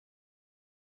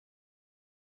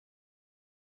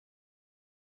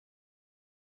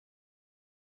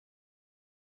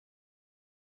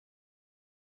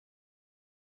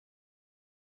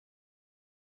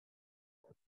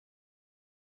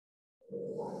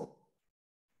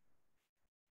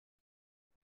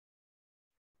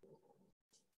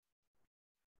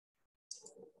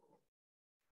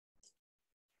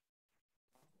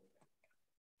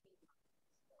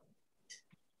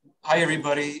Hi,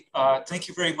 everybody. Thank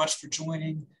you very much for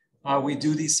joining. We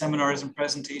do these seminars and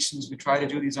presentations. We try to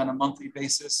do these on a monthly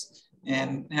basis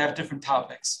and have different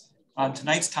topics.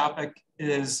 Tonight's topic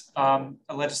is a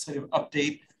legislative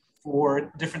update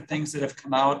for different things that have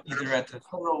come out either at the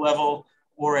federal level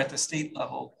or at the state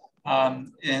level.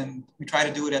 And we try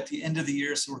to do it at the end of the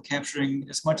year, so we're capturing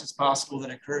as much as possible that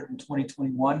occurred in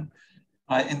 2021.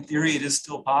 In theory, it is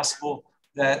still possible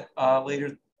that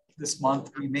later this month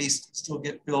we may still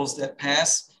get bills that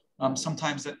pass.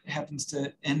 Sometimes that happens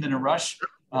to end in a rush,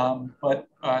 but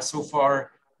so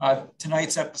far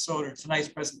tonight's episode or tonight's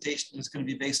presentation is going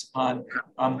to be based upon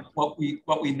what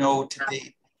we know to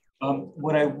date.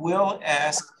 What I will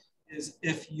ask is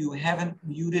if you haven't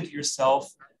muted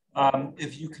yourself,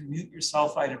 if you can mute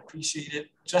yourself, I'd appreciate it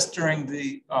just during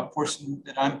the portion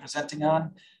that I'm presenting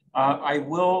on. I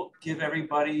will give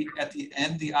everybody at the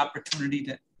end the opportunity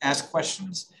to ask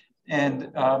questions.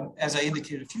 And as I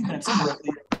indicated a few minutes ago,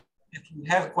 if you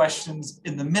have questions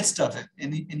in the midst of it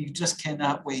and you just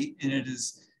cannot wait and it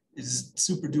is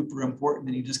super duper important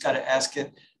and you just got to ask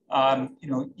it,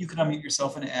 you can unmute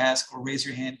yourself and ask or raise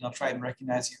your hand and I'll try and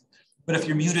recognize you. But if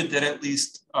you're muted, that at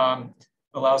least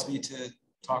allows me to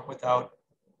talk without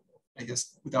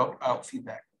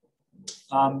feedback.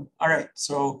 All right,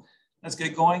 so let's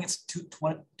get going. It's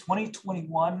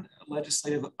 2021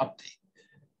 legislative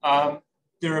update.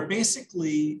 There are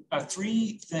basically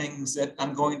three things that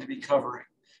I'm going to be covering.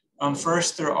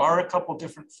 First, there are a couple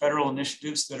different federal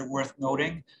initiatives that are worth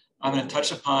noting. I'm going to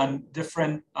touch upon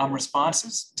different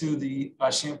responses to the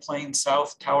Champlain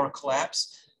South Tower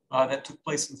collapse that took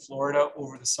place in Florida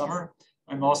over the summer.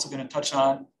 I'm also going to touch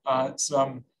on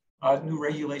some new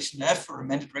Regulation F or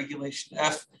amended Regulation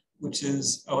F, which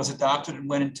was adopted and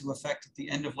went into effect at the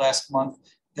end of last month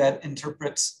that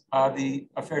interprets the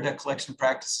Fair Debt Collection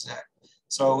Practices Act.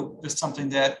 So just something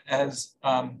that as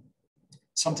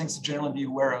some things to generally be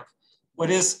aware of. What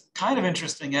is kind of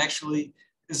interesting actually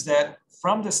is that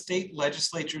from the state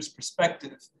legislature's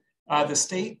perspective, the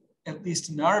state, at least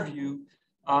in our view,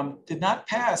 did not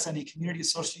pass any community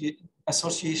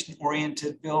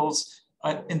association-oriented bills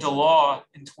into law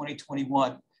in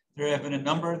 2021. There have been a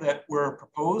number that were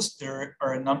proposed. There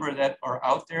are a number that are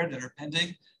out there that are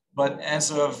pending, but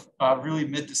as of really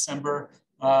mid-December,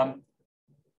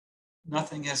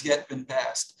 nothing has yet been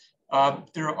passed.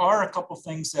 There are a couple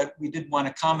things that we did want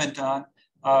to comment on,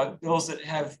 bills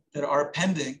that are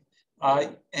pending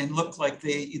and look like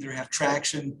they either have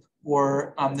traction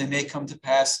or they may come to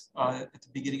pass at the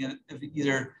beginning of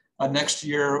either next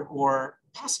year or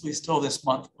possibly still this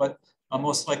month, but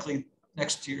most likely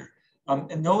next year.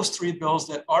 And those three bills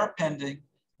that are pending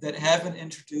that have been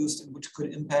introduced and which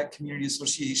could impact community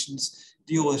associations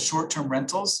deal with short-term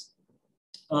rentals.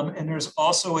 And there's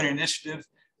also an initiative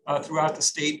throughout the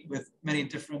state with many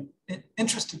different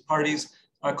interested parties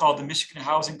called the Michigan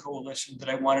Housing Coalition that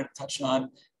I wanted to touch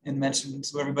on and mention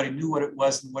so everybody knew what it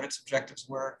was and what its objectives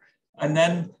were. And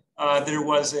then there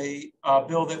was a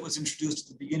bill that was introduced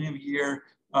at the beginning of the year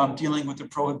dealing with the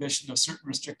prohibition of certain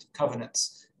restrictive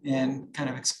covenants and kind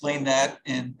of explain that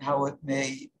and how it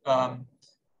may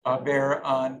bear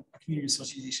on community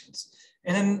associations.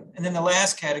 And then the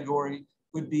last category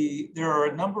would be there are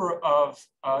a number of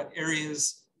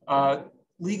areas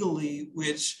legally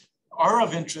which are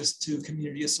of interest to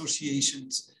community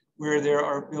associations where there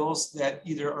are bills that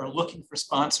either are looking for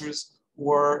sponsors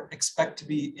or expect to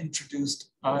be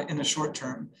introduced in the short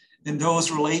term. And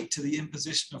those relate to the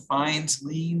imposition of fines,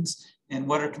 liens, and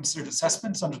what are considered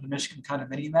assessments under the Michigan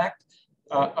Condominium Act,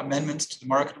 amendments to the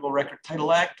Marketable Record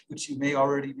Title Act, which you may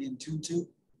already be in tune to.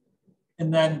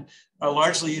 And then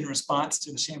largely in response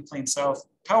to the Champlain South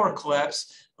Tower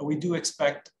collapse, we do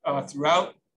expect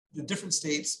throughout the different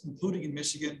states, including in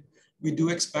Michigan, we do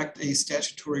expect a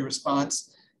statutory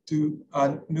response to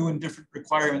new and different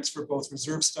requirements for both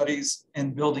reserve studies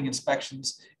and building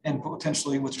inspections, and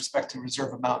potentially with respect to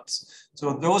reserve amounts.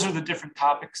 So those are the different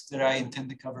topics that I intend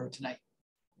to cover tonight.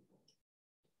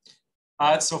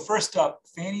 So first up,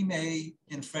 Fannie Mae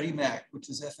and Freddie Mac, which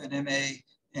is FNMA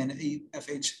and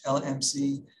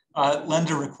FHLMC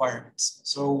lender requirements.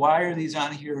 So why are these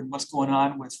on here and what's going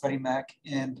on with Freddie Mac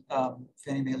and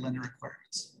Fannie Mae lender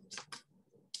requirements?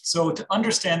 So to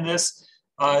understand this,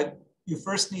 you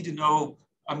first need to know,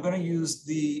 I'm going to use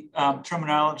the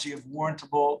terminology of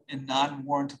warrantable and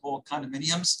non-warrantable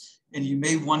condominiums, and you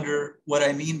may wonder what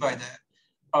I mean by that.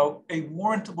 A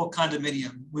warrantable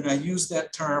condominium, when I use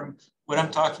that term, what I'm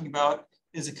talking about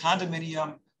is a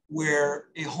condominium where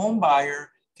a home buyer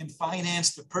can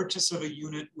finance the purchase of a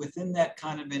unit within that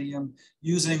condominium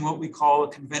using what we call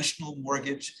a conventional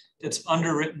mortgage that's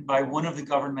underwritten by one of the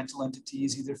governmental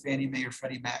entities, either Fannie Mae or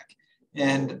Freddie Mac.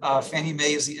 And Fannie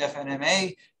Mae is the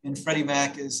FNMA, and Freddie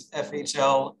Mac is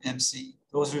FHLMC.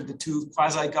 Those are the two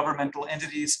quasi-governmental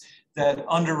entities that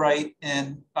underwrite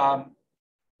and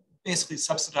basically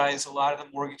subsidize a lot of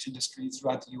the mortgage industry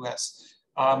throughout the US.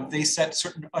 They set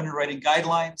certain underwriting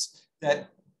guidelines that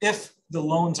if the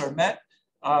loans are met,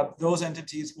 those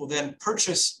entities will then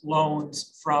purchase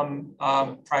loans from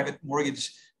private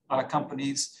mortgage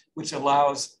companies, which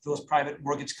allows those private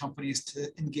mortgage companies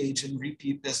to engage in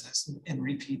repeat business and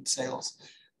repeat sales.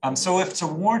 So if it's a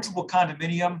warrantable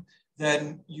condominium,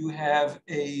 then you have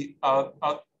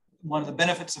one of the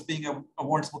benefits of being a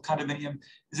warrantable condominium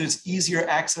is that it's easier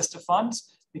access to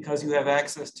funds because you have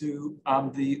access to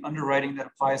the underwriting that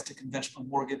applies to conventional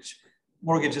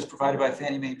mortgages provided by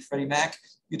Fannie Mae and Freddie Mac.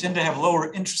 You tend to have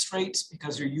lower interest rates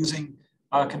because you're using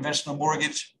a conventional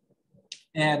mortgage.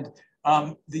 And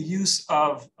the use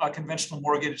of a conventional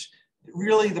mortgage,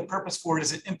 really the purpose for it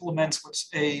is it implements what's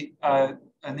a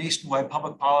nationwide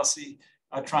public policy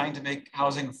trying to make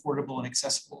housing affordable and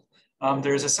accessible.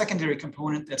 There's a secondary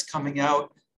component that's coming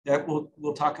out that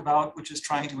we'll talk about, which is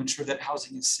trying to ensure that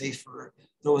housing is safe for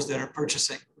those that are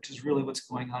purchasing, which is really what's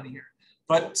going on here.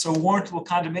 But so warrantable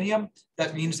condominium,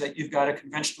 that means that you've got a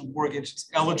conventional mortgage that's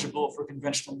eligible for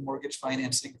conventional mortgage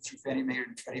financing through Fannie Mae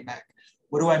and Freddie Mac.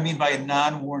 What do I mean by a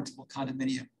non-warrantable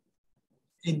condominium?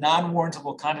 A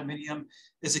non-warrantable condominium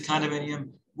is a condominium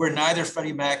where neither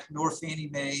Freddie Mac nor Fannie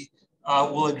Mae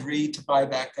will agree to buy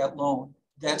back that loan.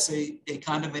 That's a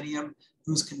condominium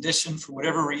whose condition, for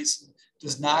whatever reason,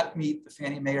 does not meet the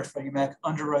Fannie Mae or Freddie Mac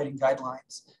underwriting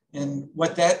guidelines. And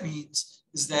what that means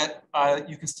is that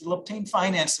you can still obtain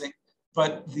financing,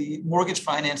 but the mortgage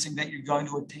financing that you're going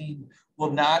to obtain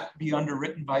will not be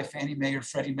underwritten by Fannie Mae or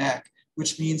Freddie Mac,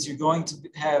 which means you're going to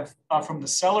have, from the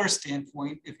seller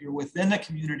standpoint, if you're within a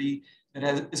community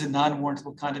that is a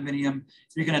non-warrantable condominium,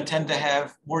 you're going to tend to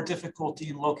have more difficulty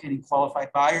in locating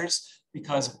qualified buyers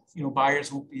because buyers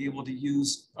won't be able to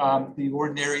use the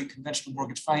ordinary conventional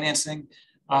mortgage financing.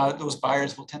 Those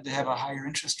buyers will tend to have a higher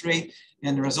interest rate.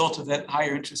 And the result of that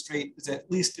higher interest rate is at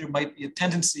least there might be a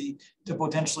tendency to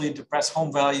potentially depress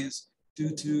home values due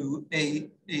to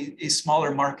a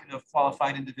smaller market of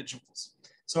qualified individuals.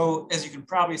 So as you can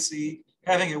probably see,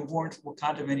 having a warrantable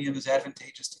condominium is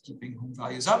advantageous to keeping home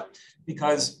values up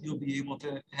because you'll be able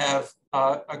to have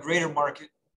a greater market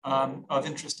of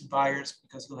interested buyers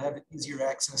because you'll have easier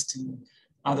access to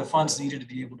the funds needed to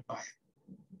be able to buy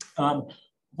it.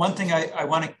 One thing I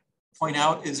want to point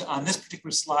out is on this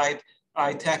particular slide,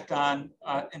 I tacked on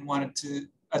and wanted to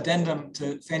addendum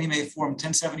to Fannie Mae Form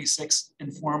 1076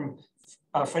 and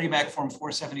Freddie Mac Form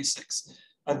 476.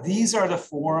 These are the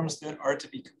forms that are to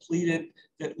be completed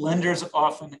that lenders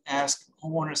often ask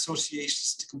homeowner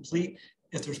associations to complete.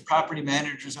 If there's property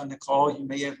managers on the call, you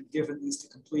may have been given these to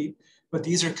complete, but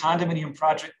these are condominium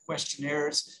project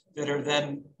questionnaires that are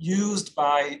then used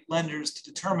by lenders to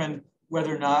determine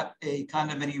whether or not a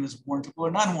condominium is warrantable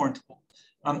or non-warrantable.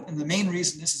 And the main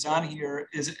reason this is on here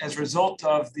is as a result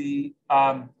of the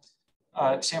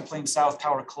Champlain South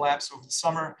Tower collapse over the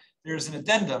summer, there's an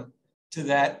addendum to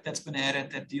that's been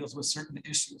added that deals with certain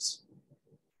issues.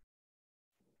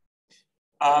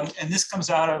 And this comes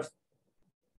out of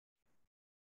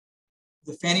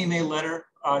the Fannie Mae letter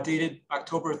dated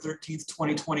October 13th,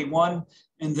 2021.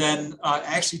 And then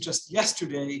actually just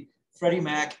yesterday, Freddie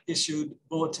Mac issued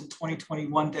Bulletin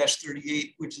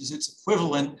 2021-38, which is its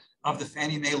equivalent of the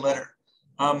Fannie Mae letter.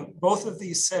 Both of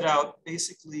these set out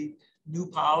basically new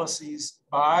policies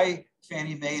by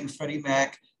Fannie Mae and Freddie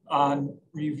Mac on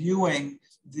reviewing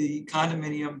the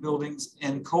condominium buildings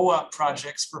and co-op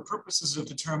projects for purposes of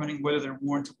determining whether they're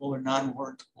warrantable or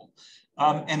non-warrantable.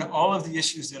 And all of the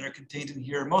issues that are contained in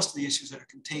here, most of the issues that are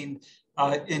contained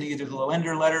in either the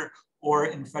lender letter or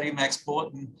in Freddie Mac's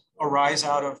bulletin arise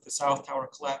out of the South Tower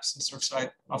collapse in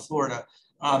Surfside, Florida.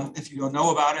 If you don't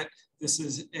know about it, this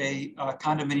is a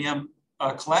condominium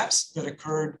collapse that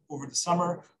occurred over the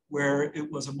summer where it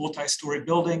was a multi-story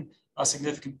building, a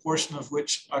significant portion of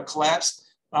which collapsed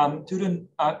due to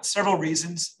several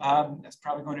reasons. That's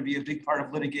probably going to be a big part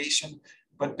of litigation,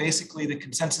 but basically the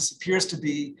consensus appears to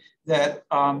be that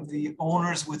the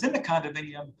owners within the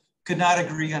condominium could not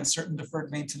agree on certain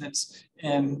deferred maintenance,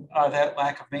 and that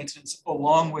lack of maintenance,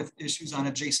 along with issues on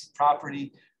adjacent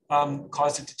property,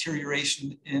 caused a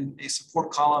deterioration in a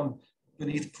support column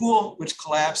beneath the pool, which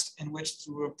collapsed, and which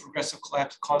through a progressive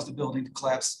collapse caused the building to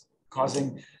collapse,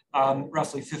 causing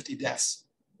roughly 50 deaths.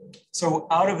 So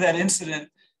out of that incident,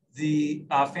 the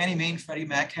Fannie Mae and Freddie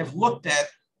Mac have looked at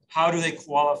how do they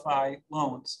qualify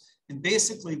loans? And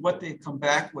basically what they come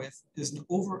back with is an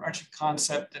overarching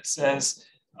concept that says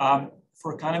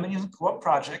for condominium and co-op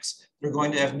projects, they're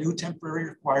going to have new temporary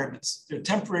requirements. They're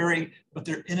temporary, but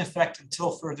they're in effect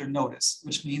until further notice,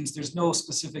 which means there's no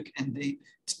specific end date.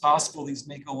 It's possible these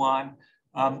may go on.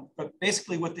 But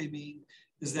basically what they mean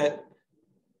is that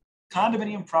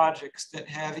condominium projects that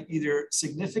have either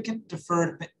significant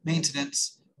deferred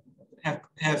maintenance,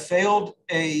 have failed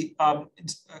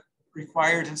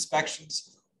required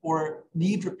inspections, or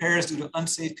need repairs due to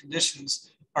unsafe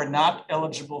conditions are not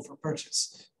eligible for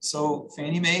purchase. So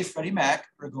Fannie Mae, Freddie Mac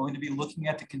are going to be looking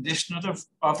at the condition of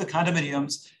the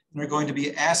condominiums, and they're going to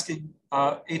be asking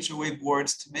HOA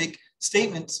boards to make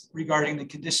statements regarding the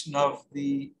condition of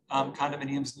the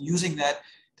condominiums, using that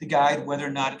to guide whether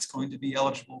or not it's going to be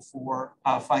eligible for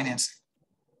financing.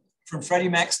 From Freddie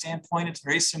Mac's standpoint, it's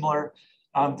very similar.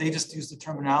 They just used the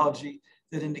terminology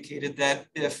that indicated that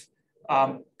if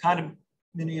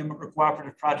condominium or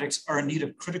cooperative projects are in need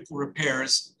of critical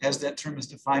repairs, as that term is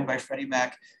defined by Freddie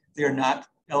Mac, they are not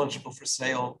eligible for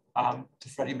sale to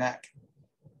Freddie Mac.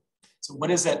 So what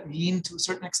does that mean to a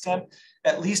certain extent?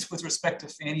 At least with respect to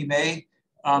Fannie Mae,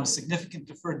 significant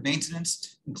deferred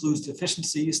maintenance includes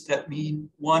deficiencies that mean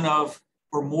one of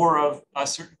or more of a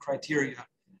certain criteria.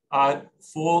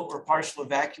 Full or partial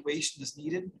evacuation is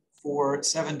needed for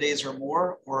 7 days or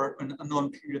more, or an unknown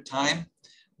period of time,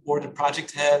 or the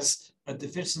project has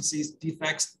deficiencies,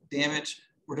 defects, damage,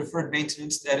 or deferred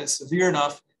maintenance that is severe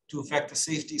enough to affect the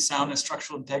safety, soundness,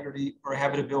 structural integrity, or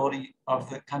habitability of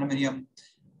the condominium.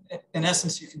 In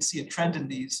essence, you can see a trend in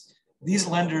these. These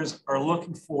lenders are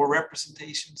looking for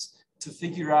representations to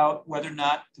figure out whether or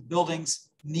not the buildings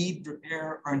need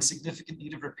repair, are in significant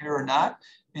need of repair or not,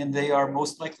 and they are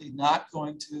most likely not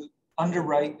going to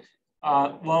underwrite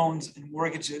loans and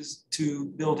mortgages to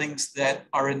buildings that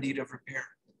are in need of repair.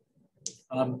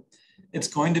 It's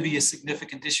going to be a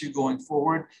significant issue going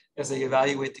forward as they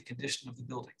evaluate the condition of the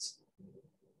buildings.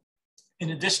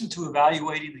 In addition to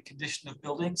evaluating the condition of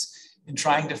buildings and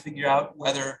trying to figure out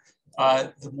whether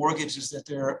the mortgages that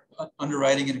they're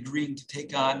underwriting and agreeing to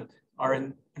take on are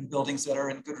in buildings that are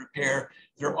in good repair,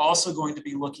 they're also going to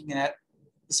be looking at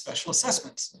the special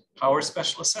assessments. How are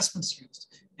special assessments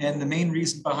used? And the main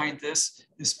reason behind this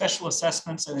is special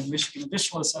assessments, and in Michigan,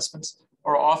 additional assessments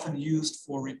are often used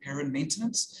for repair and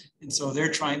maintenance. And so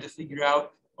they're trying to figure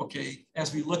out, okay,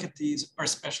 as we look at these, are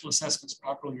special assessments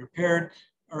properly repaired?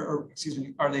 Or excuse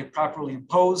me, are they properly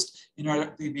imposed? And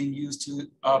are they being used to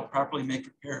properly make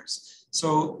repairs?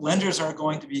 So lenders are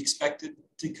going to be expected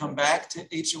to come back to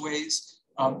HOAs,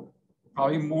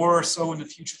 probably more so in the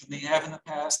future than they have in the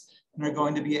past, and are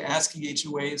going to be asking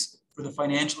HOAs for the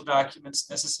financial documents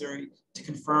necessary to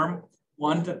confirm,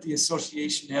 one, that the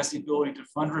association has the ability to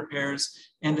fund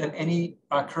repairs, and that any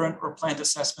current or planned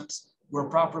assessments were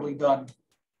properly done,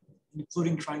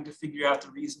 including trying to figure out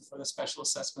the reason for the special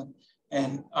assessment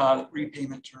and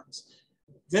repayment terms.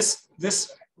 This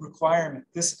requirement,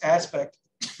 this aspect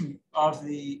of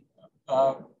the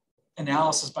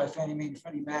analysis by Fannie Mae and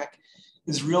Freddie Mac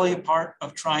is really a part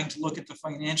of trying to look at the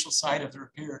financial side of the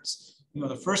repairs. You know,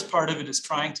 the first part of it is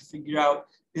trying to figure out,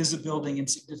 is a building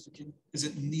is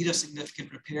it in need of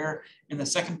significant repair? And the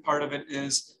second part of it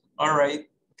is, all right,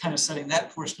 kind of setting that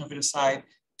portion of it aside,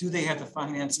 do they have the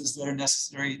finances that are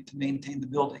necessary to maintain the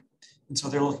building? And so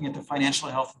they're looking at the financial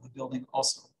health of the building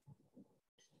also.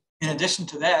 In addition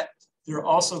to that, they're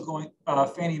also going,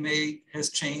 Fannie Mae has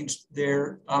changed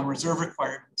their reserve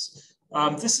requirements.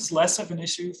 This is less of an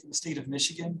issue for the state of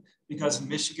Michigan, because in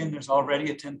Michigan, there's already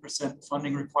a 10%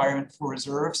 funding requirement for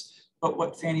reserves. But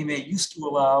what Fannie Mae used to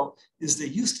allow is they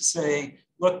used to say,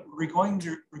 look, we're going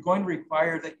to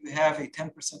require that you have a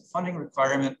 10% funding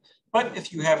requirement, but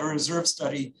if you have a reserve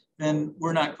study, then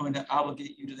we're not going to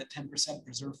obligate you to the 10%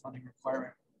 reserve funding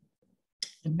requirement.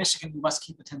 In Michigan, you must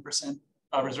keep a 10%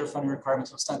 reserve funding requirement,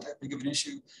 so it's not that big of an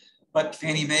issue. But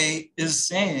Fannie Mae is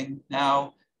saying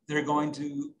now they're going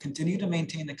to continue to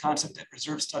maintain the concept that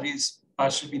reserve studies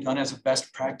should be done as a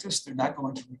best practice. They're not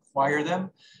going to require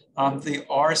them. They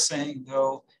are saying,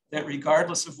 though, that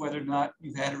regardless of whether or not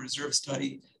you've had a reserve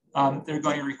study, they're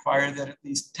going to require that at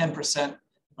least 10%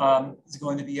 is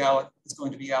going to be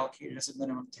allocated as a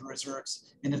minimum to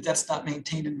reserves. And if that's not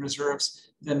maintained in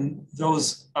reserves, then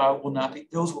those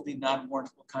will be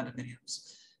non-warrantable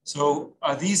condominiums. So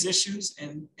these issues,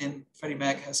 and Freddie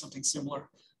Mac has something similar,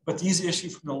 but these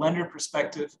issues from the lender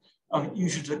perspective, you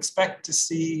should expect to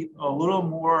see a little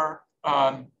more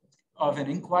of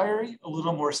an inquiry, a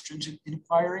little more stringent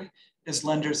inquiry as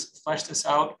lenders flesh this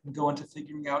out and go into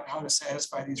figuring out how to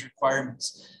satisfy these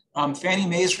requirements. Fannie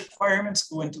Mae's requirements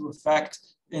go into effect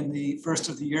in the first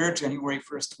of the year, January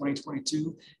 1st,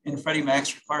 2022, and Freddie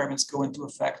Mac's requirements go into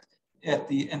effect at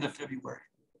the end of February.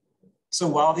 So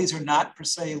while these are not per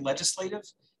se legislative,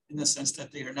 in the sense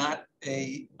that they are not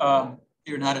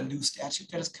a new statute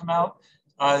that has come out,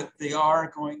 they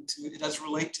are going to, it does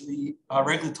relate to the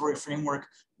regulatory framework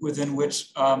within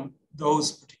which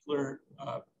those particular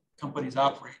companies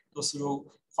operate, those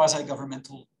little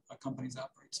quasi-governmental companies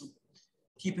operate. So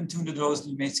keep in tune to those,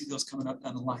 and you may see those coming up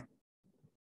down the line.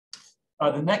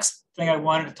 The next thing I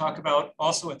wanted to talk about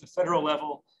also at the federal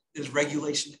level is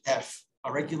Regulation F.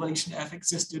 Regulation F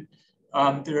existed.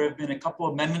 There have been a couple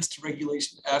of amendments to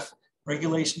Regulation F.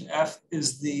 Regulation F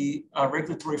is the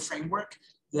regulatory framework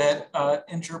that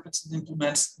interprets and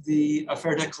implements the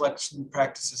Fair Debt Collection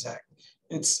Practices Act.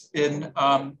 It's in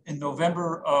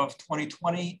November of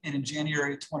 2020 and in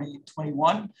January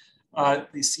 2021,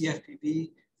 the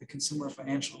CFPB, the Consumer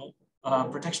Financial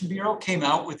Protection Bureau, came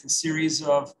out with a series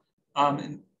of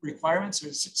requirements or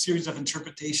a series of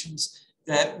interpretations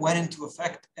that went into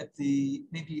effect at the,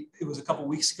 maybe it was a couple of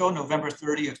weeks ago, November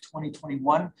 30 of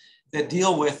 2021, that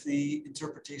deal with the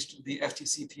interpretation of the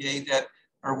FDCPA that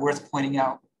are worth pointing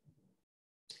out,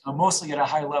 mostly at a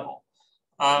high level.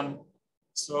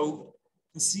 So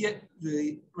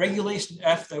the Regulation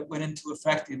F that went into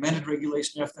effect, the amended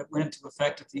Regulation F that went into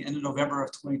effect at the end of November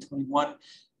of 2021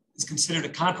 is considered a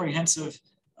comprehensive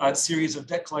series of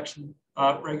debt collection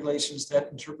regulations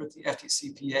that interpret the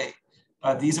FDCPA.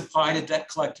 These apply to debt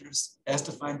collectors as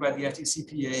defined by the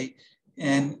FDCPA,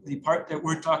 and the part that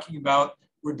we're talking about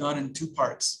were done in two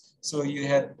parts. So you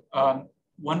had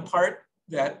one part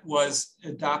that was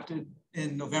adopted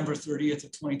in November 30th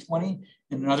of 2020,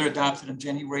 and another adopted on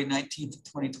January 19th of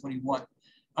 2021.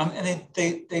 And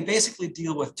they basically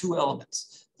deal with two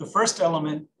elements. The first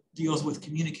element deals with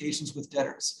communications with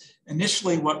debtors.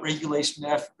 Initially, what Regulation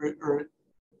F, or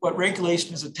what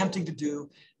regulation is attempting to do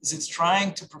is it's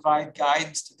trying to provide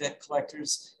guidance to debt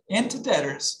collectors and to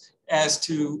debtors as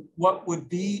to what would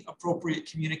be appropriate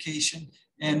communication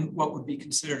and what would be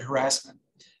considered harassment.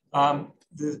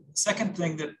 The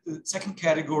second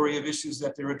category of issues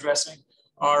that they're addressing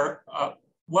are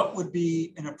what would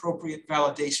be an appropriate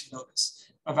validation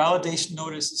notice. A validation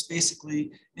notice is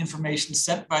basically information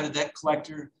sent by the debt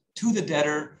collector to the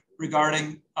debtor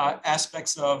regarding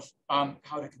aspects of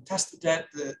how to contest the debt,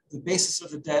 the basis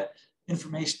of the debt,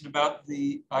 information about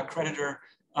the creditor.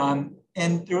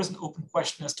 And there was an open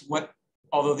question as to what,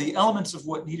 although the elements of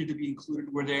what needed to be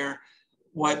included were there,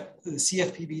 what the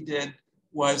CFPB did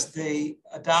was they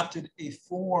adopted a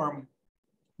form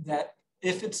that,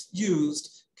 if it's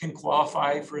used, can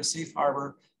qualify for a safe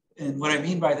harbor. And what I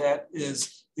mean by that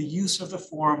is the use of the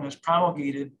form that's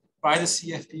promulgated by the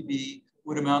CFPB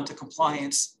would amount to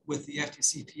compliance with the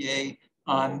FDCPA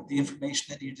on the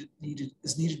information that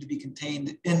is needed to be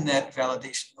contained in that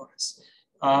validation notice.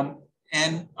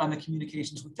 And on the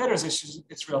communications with debtors issues,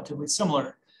 it's relatively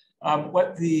similar.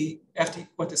 What the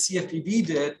CFPB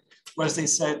did was they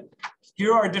said,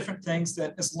 here are different things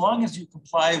that, as long as you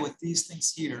comply with these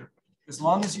things here, as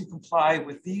long as you comply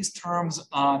with these terms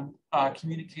on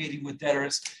communicating with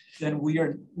debtors, then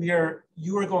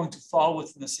you are going to fall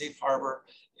within the safe harbor,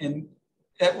 and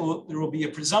there will be a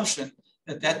presumption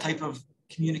that that type of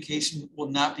communication will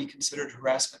not be considered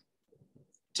harassment.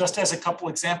 Just as a couple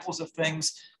examples of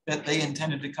things that they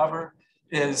intended to cover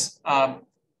is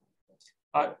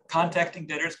contacting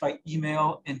debtors by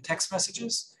email and text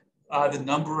messages, the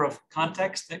number of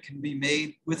contacts that can be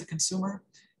made with a consumer.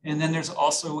 And then there's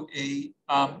also a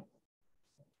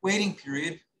waiting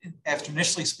period. After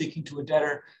initially speaking to a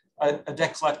debtor, a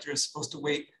debt collector is supposed to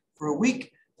wait for a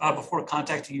week before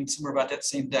contacting a consumer about that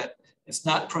same debt. It's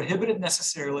not prohibited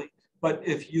necessarily, but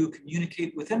if you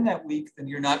communicate within that week, then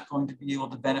you're not going to be able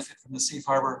to benefit from the safe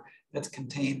harbor that's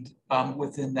contained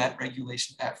within that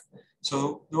Regulation F.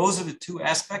 So those are the two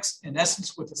aspects. In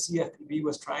essence, what the CFPB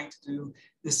was trying to do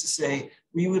is to say,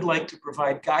 we would like to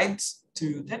provide guidance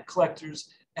to debt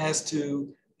collectors as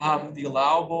to the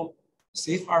allowable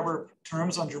safe harbor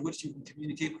terms under which you can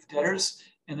communicate with debtors,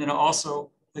 and then also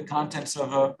the contents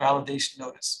of a validation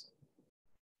notice.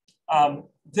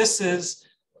 This is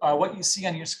what you see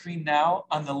on your screen now.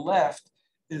 On the left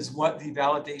is what the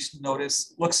validation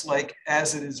notice looks like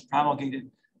as it is promulgated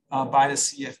by the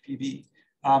CFPB.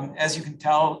 As you can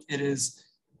tell,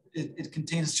 it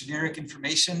contains generic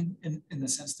information in the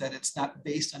sense that it's not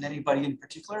based on anybody in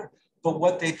particular, but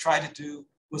what they tried to do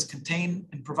was contain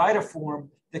and provide a form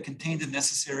that contained the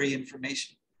necessary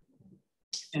information.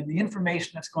 And the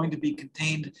information that's going to be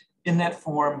contained in that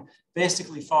form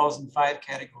basically falls in 5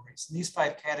 categories. And these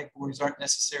 5 categories aren't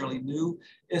necessarily new.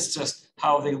 It's just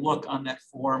how they look on that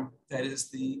form. That is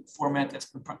the format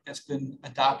that's been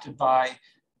adopted by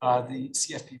the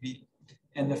CFPB.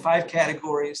 And the 5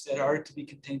 categories that are to be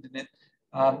contained in it,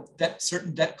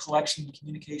 certain debt collection and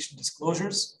communication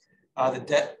disclosures,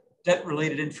 the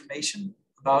debt-related information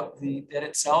about the debt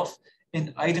itself,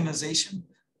 and itemization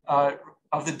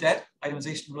of the debt,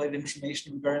 itemization-related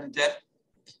information regarding the debt,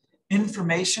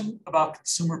 information about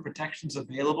consumer protections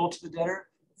available to the debtor,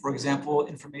 for example,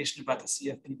 information about the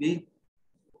CFPB,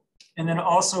 and then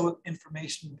also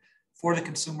information for the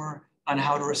consumer on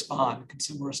how to respond,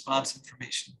 consumer response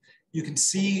information. You can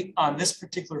see on this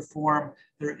particular form,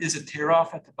 there is a tear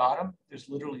off at the bottom. There's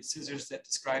literally scissors that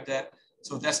describe that.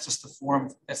 So that's just the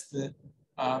form, that's the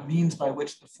means by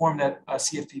which the form that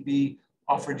CFPB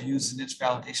offered to use in its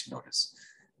validation notice.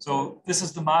 So this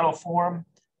is the model form.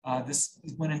 This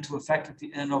went into effect at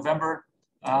the end of November.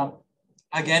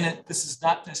 Again, this is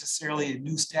not necessarily a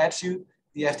new statute.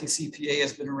 The FDCPA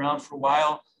has been around for a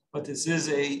while, but this is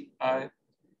a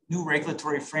new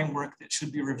regulatory framework that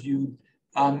should be reviewed,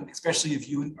 especially if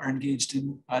you are engaged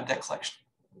in debt collection.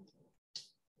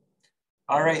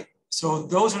 All right, so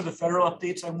those are the federal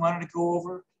updates I wanted to go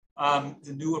over.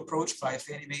 The new approach by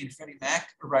Fannie Mae and Freddie Mac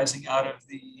arising out of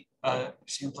the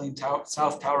Champlain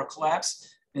South Tower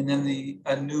collapse, and then the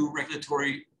new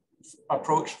regulatory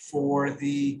approach for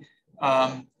the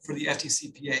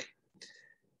FDCPA.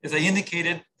 As I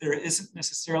indicated, there isn't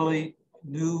necessarily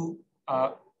new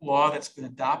law that's been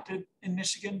adopted in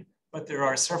Michigan, but there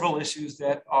are several issues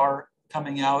that are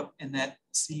coming out and that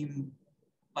seem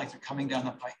like they're coming down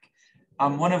the pike.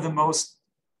 One of the most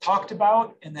talked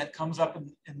about, and that comes up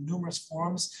in numerous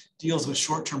forms, deals with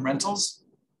short-term rentals.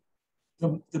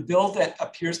 The bill that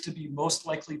appears to be most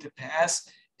likely to pass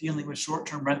dealing with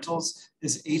short-term rentals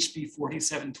is HB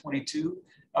 4722.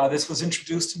 This was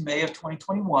introduced in May of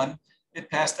 2021. It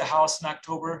passed the House in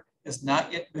October, has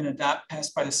not yet been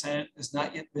passed by the Senate, has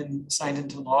not yet been signed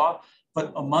into law,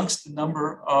 but amongst the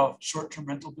number of short-term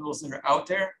rental bills that are out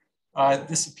there,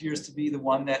 this appears to be the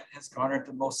one that has garnered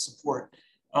the most support.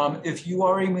 If you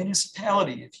are a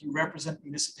municipality, if you represent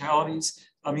municipalities,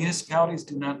 municipalities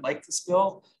do not like this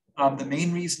bill. The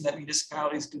main reason that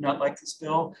municipalities do not like this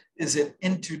bill is it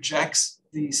interjects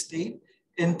the state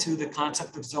into the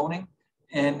concept of zoning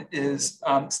and is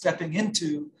stepping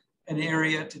into an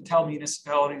area to tell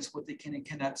municipalities what they can and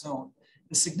cannot zone.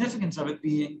 The significance of it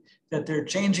being that they're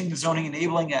changing the Zoning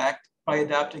Enabling Act by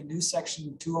adopting new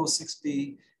section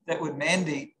 206B that would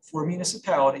mandate for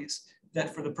municipalities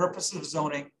that for the purpose of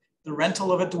zoning, the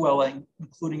rental of a dwelling,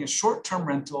 including a short-term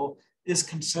rental, is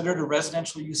considered a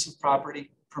residential use of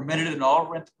property permitted in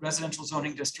all residential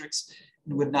zoning districts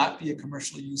and would not be a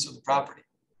commercial use of the property.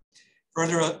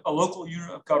 Further, a local unit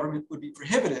of government would be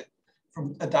prohibited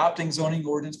from adopting zoning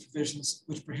ordinance provisions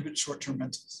which prohibit short-term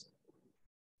rentals.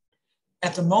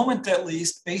 At the moment, at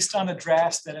least, based on the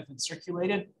drafts that have been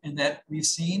circulated and that we've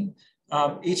seen,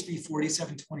 HB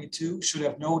 4722 should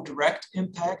have no direct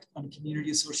impact on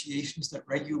community associations that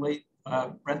regulate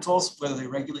rentals, whether they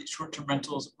regulate short-term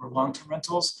rentals or long-term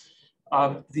rentals.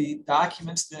 The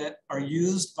documents that are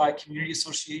used by community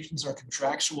associations are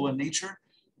contractual in nature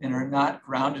and are not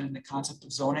grounded in the concept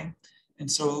of zoning. And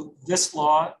so this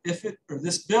law,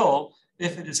 this bill,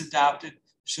 if it is adopted,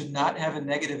 should not have a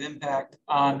negative impact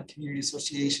on community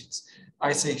associations.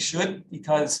 I say should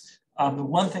because the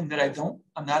one thing that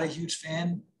I'm not a huge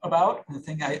fan about, and the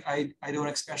thing I don't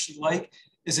especially like,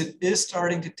 is it is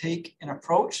starting to take an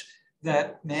approach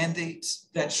that mandates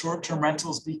that short-term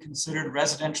rentals be considered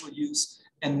residential use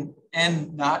and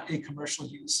not a commercial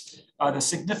use. The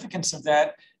significance of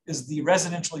that is the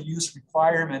residential use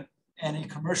requirement and a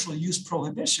commercial use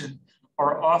prohibition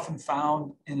are often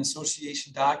found in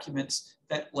association documents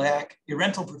that lack a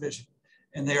rental provision.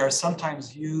 And they are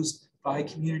sometimes used by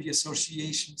community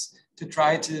associations to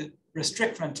try to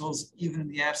restrict rentals even in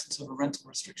the absence of a rental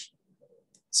restriction.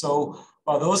 So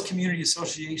while those community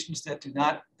associations that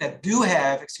do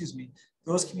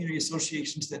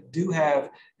have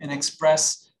an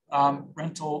express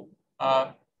rental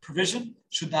provision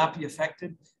should not be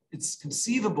affected, it's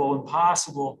conceivable and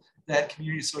possible that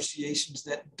community associations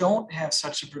that don't have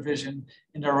such a provision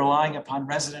and are relying upon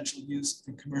residential use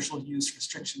and commercial use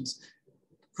restrictions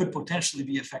could potentially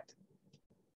be affected.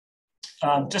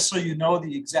 Just so you know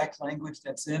the exact language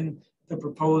that's in the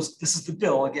proposed, this is the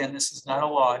bill, again, this is not a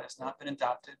law, it has not been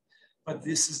adopted, but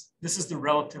this is the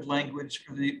relative language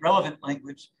or the relevant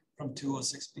language from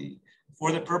 206B.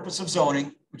 For the purpose of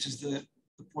zoning, which is the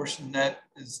portion that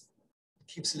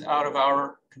keeps it out of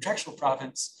our contractual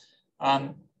province,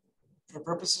 for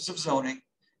purposes of zoning,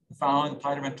 the following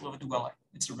apply to rental of a dwelling.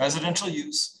 It's a residential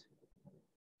use,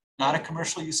 not a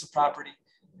commercial use of property,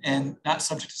 and not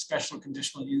subject to special or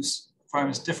conditional use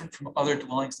requirements different from other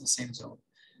dwellings in the same zone.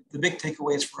 The big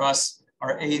takeaways for us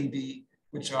are A and B,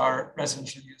 which are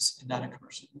residential use and not a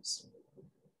commercial use.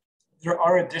 There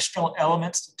are additional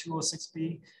elements to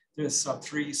 206B. There's sub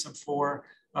 3, sub 4.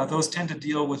 Those tend to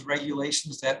deal with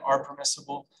regulations that are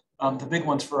permissible. The big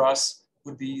ones for us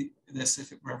would be this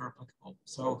if it were ever applicable.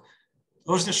 So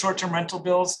those are the short-term rental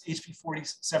bills, HB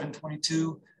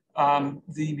 4722.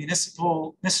 The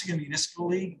Michigan Municipal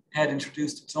League had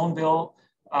introduced its own bill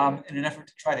in an effort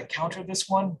to try to counter this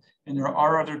one. And there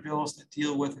are other bills that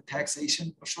deal with the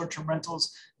taxation of short-term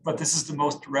rentals, but this is the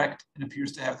most direct and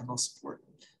appears to have the most support.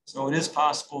 So it is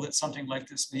possible that something like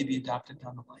this may be adopted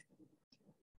down the line.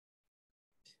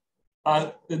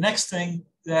 The next thing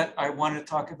that I wanted to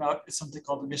talk about is something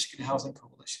called the Michigan Housing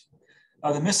Coalition.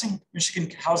 The Michigan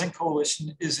Housing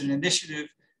Coalition is an initiative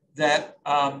that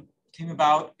came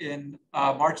about in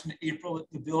March and April.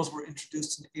 The bills were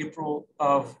introduced in April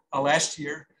of last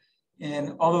year.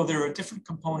 And although there are different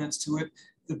components to it,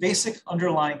 the basic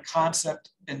underlying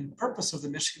concept and purpose of the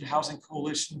Michigan Housing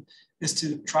Coalition is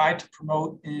to try to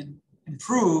promote and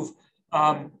improve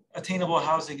attainable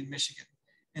housing in Michigan.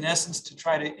 In essence, to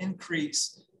try to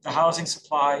increase the housing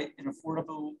supply and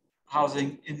affordable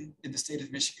housing in the state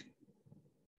of Michigan.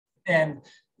 And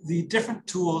the different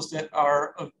tools that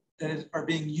are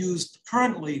being used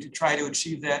currently to try to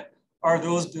achieve that are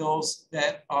those bills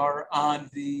that are on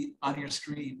your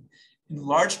screen. In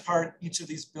large part, each of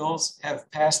these bills have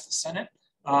passed the Senate.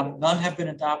 None have been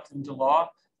adopted into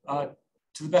law. To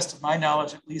the best of my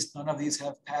knowledge, at least, none of these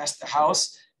have passed the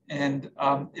House. And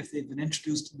if they've been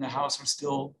introduced in the House,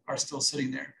 are still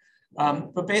sitting there.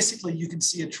 But basically, you can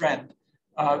see a trend.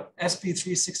 SB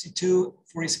 362,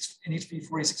 46, and HB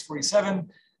 4647,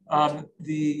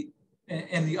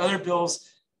 and the other bills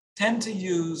tend to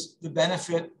use the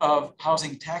benefit of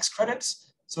housing tax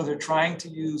credits. So they're trying to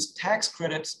use tax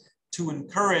credits to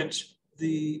encourage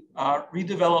the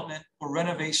redevelopment or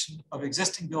renovation of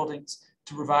existing buildings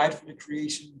to provide for the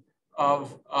creation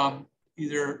of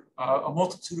either a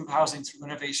multitude of housing through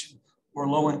renovation or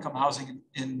low-income housing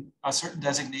in certain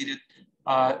designated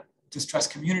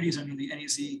distressed communities under the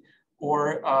NEZ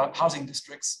or housing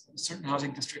districts, certain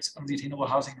housing districts under the Attainable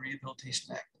Housing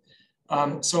Rehabilitation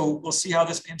Act. So we'll see how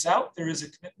this pans out. There is a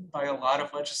commitment by a lot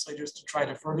of legislators to try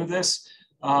to further this.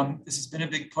 This has been a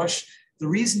big push. The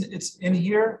reason it's in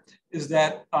here is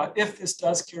that if this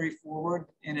does carry forward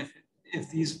and if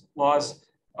these laws,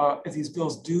 if these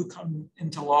bills do come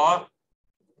into law,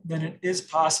 then it is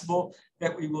possible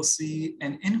that we will see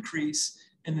an increase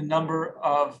in the number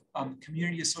of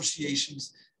community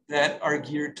associations that are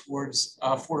geared towards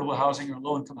affordable housing or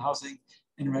low-income housing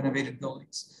in renovated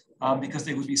buildings, because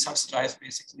they would be subsidized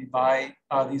basically by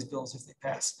these bills if they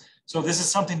pass. So this is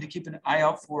something to keep an eye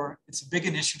out for. It's a big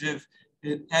initiative.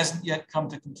 It hasn't yet come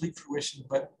to complete fruition,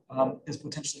 but is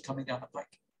potentially coming down the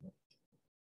pike.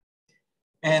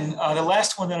 And the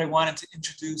last one that I wanted to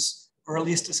introduce, or at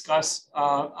least discuss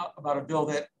about a bill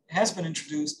that has been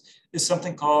introduced, is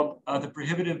something called the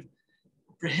Prohibited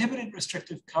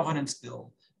Restrictive Covenants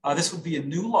Bill. This would be a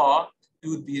new law. It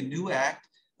would be a new act.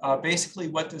 Basically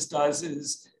what this does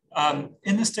is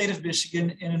in the state of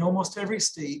Michigan and in almost every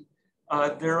state,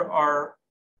 there are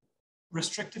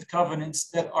restrictive covenants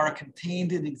that are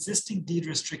contained in existing deed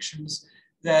restrictions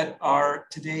that are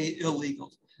today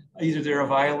illegal. Either they're a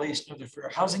violation of the Fair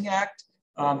Housing Act,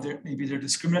 maybe they're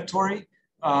discriminatory,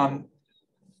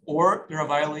 or they're a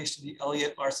violation of the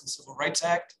Elliott-Larsen Civil Rights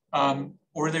Act,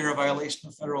 or they're a violation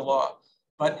of federal law.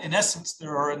 But in essence,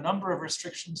 there are a number of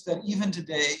restrictions that even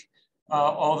today,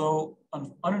 although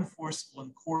unenforceable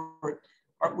in court,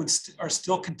 are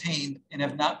still contained and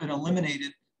have not been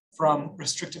eliminated from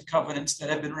restrictive covenants that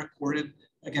have been recorded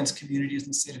against communities in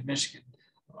the state of Michigan.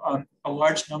 A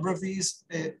large number of these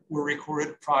were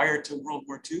recorded prior to World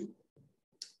War II.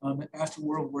 After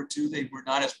World War II, they were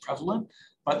not as prevalent,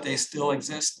 but they still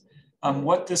exist.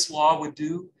 What this law would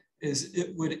do is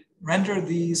it would render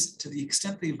these, to the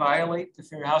extent they violate the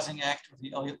Fair Housing Act or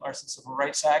the Elliott-Larsen Civil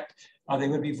Rights Act, they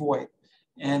would be void.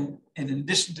 And in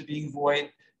addition to being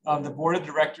void, the board of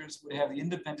directors would have the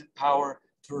independent power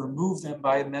to remove them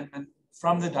by amendment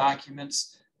from the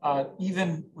documents,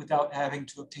 even without having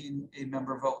to obtain a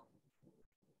member vote.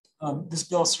 This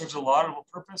bill serves a laudable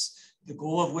purpose, the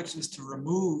goal of which is to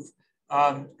remove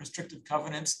restrictive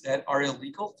covenants that are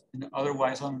illegal and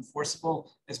otherwise unenforceable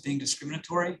as being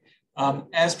discriminatory.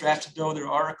 As drafted, though, there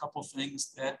are a couple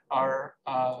things that are,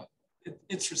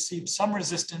 it's received some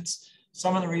resistance.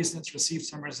 Some of the reason it's received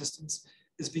some resistance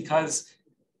is because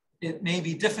it may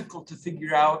be difficult to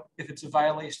figure out if it's a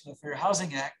violation of the Fair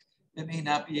Housing Act. It may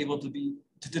not be able to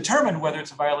determine whether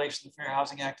it's a violation of the Fair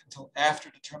Housing Act until after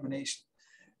determination.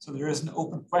 So there is an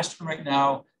open question right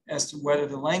now as to whether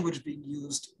the language being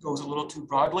used goes a little too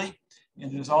broadly.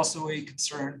 And there's also a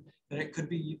concern that it could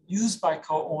be used by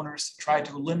co-owners to try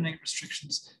to eliminate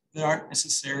restrictions that aren't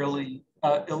necessarily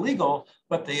illegal,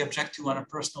 but they object to on a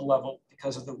personal level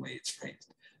because of the way it's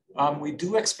phrased. We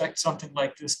do expect something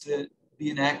like this to be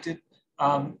enacted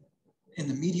in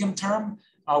the medium term.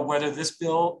 Whether this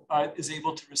bill is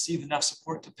able to receive enough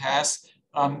support to pass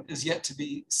is yet to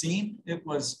be seen. It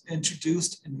was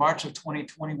introduced in March of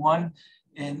 2021,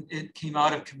 and it came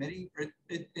out of committee.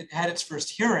 It had its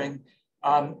first hearing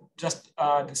just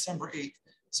December 8th.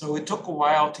 So it took a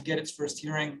while to get its first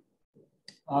hearing.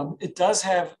 It does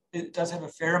have a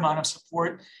fair amount of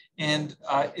support, and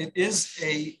it is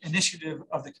an initiative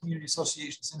of the Community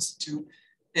Associations Institute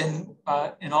in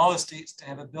all the states to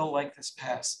have a bill like this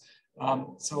pass.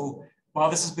 So while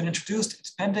this has been introduced,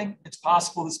 it's pending. It's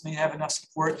possible this may have enough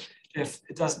support. If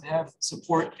it doesn't have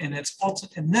support in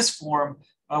this form,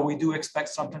 we do expect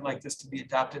something like this to be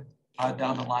adopted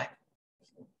down the line.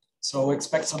 So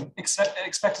expect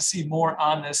to see more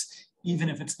on this, even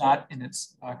if it's not in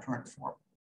its current form.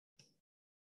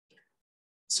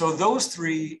 So those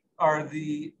three are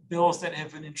the bills that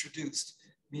have been introduced,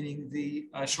 meaning the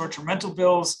short-term rental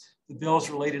bills, the bills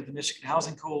related to the Michigan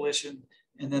Housing Coalition,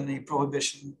 and then the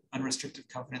Prohibition on Restrictive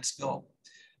Covenants bill.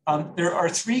 There are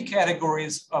three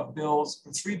categories of bills,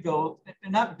 or three bills,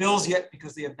 they're not bills yet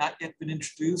because they have not yet been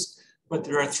introduced, but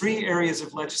there are three areas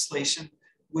of legislation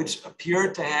which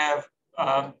appear to have,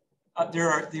 they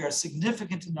are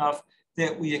significant enough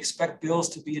that we expect bills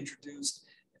to be introduced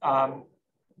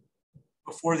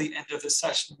before the end of the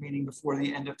session, meaning before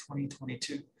the end of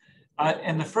 2022.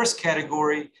 And the first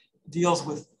category deals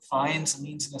with fines,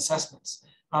 liens, and assessments.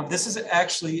 This is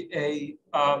actually a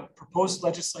proposed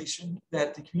legislation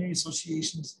that the Community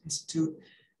Associations Institute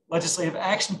Legislative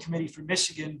Action Committee for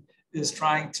Michigan is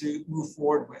trying to move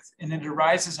forward with. And it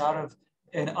arises out of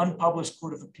an unpublished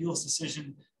Court of Appeals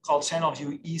decision called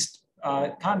Channelview East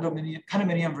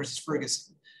condominium versus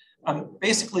Ferguson.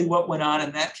 Basically what went on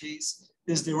in that case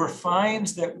is there were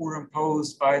fines that were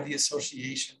imposed by the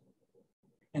association.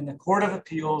 And the Court of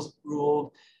Appeals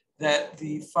ruled that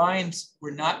the fines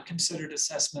were not considered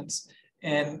assessments.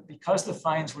 And because the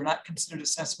fines were not considered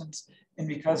assessments, and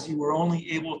because you were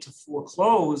only able to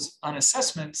foreclose on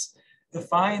assessments, the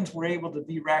fines were able to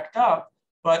be racked up,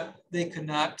 but they could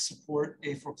not support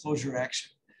a foreclosure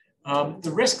action.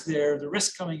 The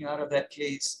risk coming out of that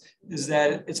case is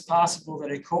that it's possible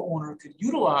that a co-owner could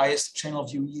utilize the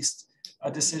Channelview East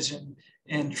decision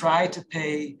and try to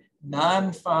pay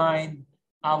non-fine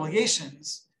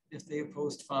obligations if they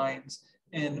opposed fines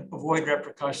and avoid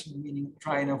repercussion, meaning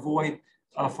try and avoid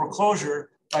foreclosure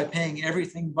by paying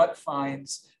everything but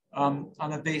fines on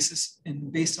a basis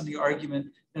and based on the argument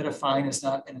that a fine is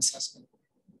not an assessment.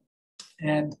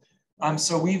 And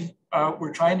so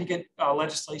we're trying to get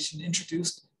legislation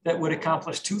introduced that would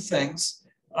accomplish two things.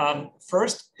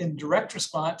 First, in direct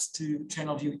response to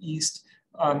Channelview East,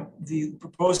 the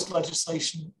proposed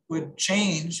legislation would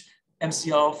change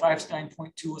MCL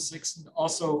 559.206 and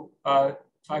also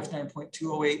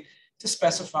 559.208 to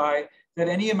specify that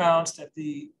any amounts that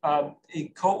a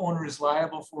co-owner is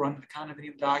liable for under the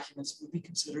condominium documents would be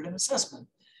considered an assessment.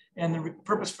 And the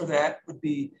purpose for that would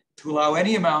be to allow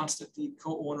any amounts that the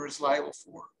co-owner is liable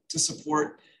for to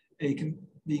support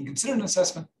being considered an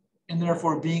assessment and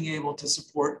therefore being able to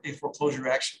support a foreclosure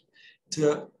action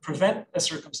to prevent a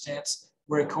circumstance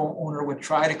where a co-owner would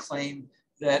try to claim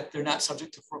that they're not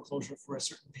subject to foreclosure for a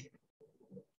certain payment.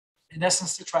 In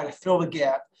essence, to try to fill the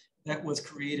gap that was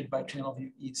created by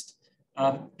Channelview East.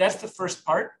 That's the first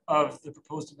part of the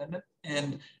proposed amendment.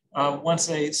 And once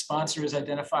a sponsor is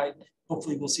identified,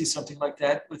 hopefully we'll see something like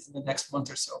that within the next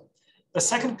month or so. The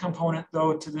second component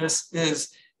though to this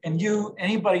is, and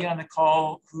anybody on the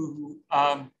call who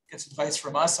gets advice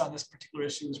from us on this particular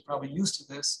issue is probably used to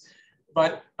this,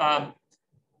 but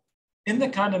in the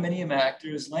Condominium Act,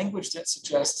 there is language that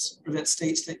suggests or that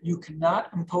states that you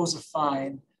cannot impose a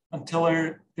fine until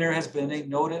there has been a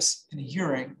notice and a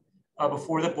hearing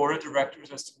before the board of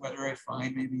directors as to whether a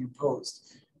fine may be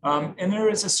imposed. And there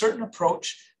is a certain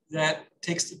approach that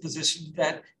takes the position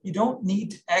that you don't need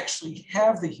to actually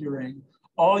have the hearing.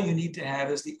 All you need to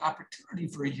have is the opportunity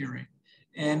for a hearing.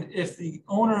 And if the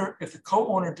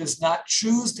co-owner does not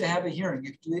choose to have a hearing,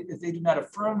 if they do not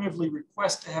affirmatively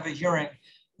request to have a hearing,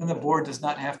 then the board does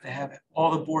not have to have it.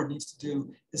 All the board needs to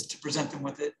do is to present them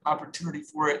with an opportunity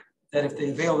for it, that if they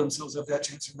avail themselves of that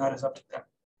chance or not is up to them.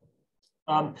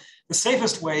 The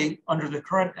safest way under the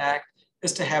current act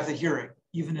is to have the hearing,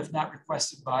 even if not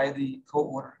requested by the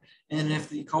co-owner. And if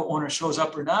the co-owner shows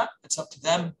up or not, it's up to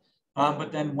them.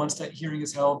 But then once that hearing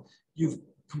is held, you've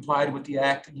complied with the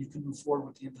act and you can move forward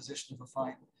with the imposition of a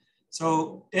fine.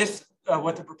 So if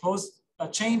what the proposed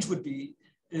change would be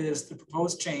is the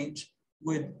proposed change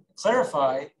would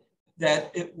clarify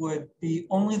that it would be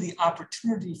only the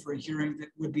opportunity for a hearing that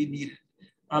would be needed.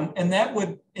 And that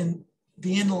would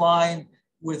be in line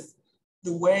with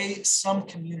the way some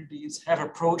communities have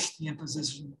approached the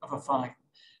imposition of a fine.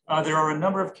 There are a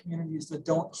number of communities that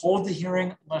don't hold the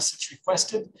hearing unless it's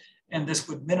requested, and this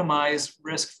would minimize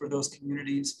risk for those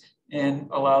communities and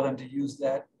allow them to use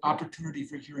that opportunity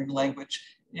for hearing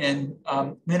language and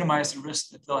minimize the risk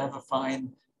that they'll have a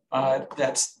fine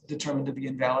that's determined to be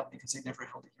invalid because they never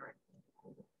held a hearing.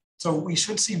 So we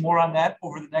should see more on that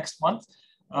over the next month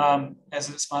as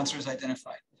the sponsor is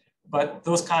identified. But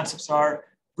those concepts are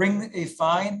bring a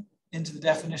fine into the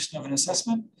definition of an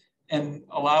assessment and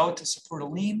allow it to support a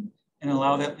lien and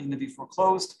allow that lien to be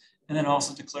foreclosed, and then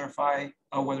also to clarify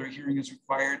whether a hearing is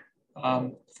required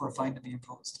for a fine to be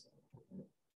imposed.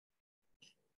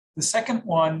 The second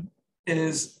one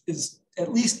is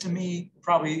at least to me,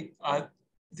 probably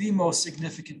the most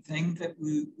significant thing that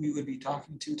we would be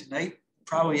talking to tonight,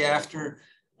 probably after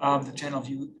the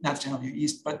Channelview, not Channelview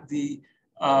East, but the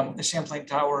Champlain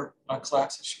Tower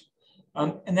collapse issue.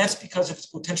 And that's because of its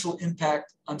potential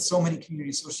impact on so many community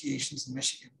associations in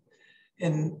Michigan.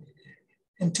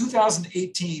 In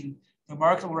 2018, the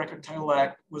Marketable Record Title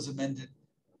Act was amended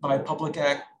by Public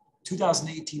Act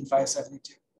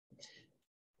 2018-572.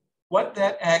 What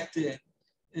that act did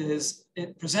is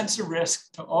it presents a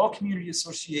risk to all community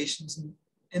associations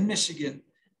in Michigan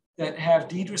that have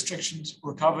deed restrictions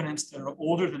or covenants that are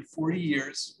older than 40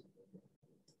 years,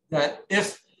 that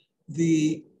if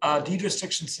the deed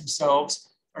restrictions themselves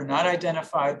are not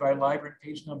identified by library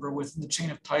page number within the chain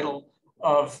of title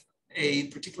of a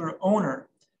particular owner,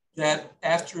 that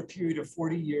after a period of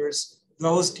 40 years,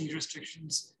 those deed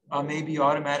restrictions may be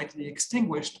automatically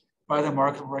extinguished by the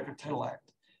Marketable Record Title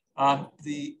Act.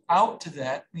 The out to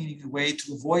that, meaning the way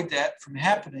to avoid that from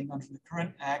happening under the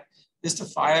current act, is to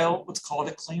file what's called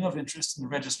a claim of interest in the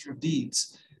Register of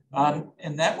Deeds.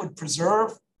 And that would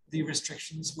preserve the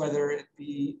restrictions, whether it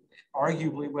be,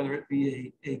 arguably, whether it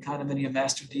be a condominium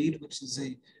master deed, which is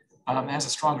has a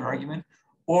stronger argument,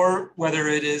 or whether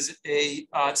it is a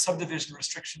subdivision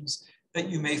restrictions that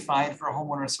you may find for a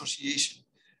homeowner association.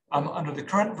 Under the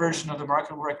current version of the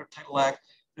Marketable Record Title Act,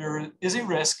 there is a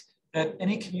risk that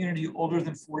any community older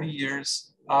than 40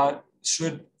 years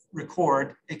should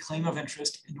record a claim of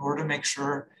interest in order to make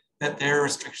sure that their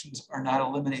restrictions are not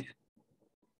eliminated.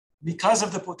 Because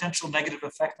of the potential negative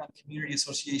effect on community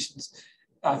associations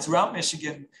throughout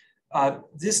Michigan,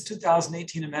 this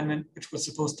 2018 amendment, which was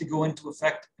supposed to go into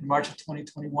effect in March of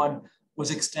 2021,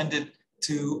 was extended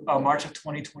to March of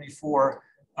 2024.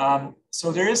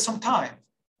 So there is some time.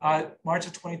 March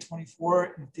of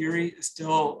 2024, in theory, is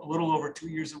still a little over 2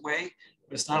 years away,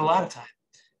 but it's not a lot of time.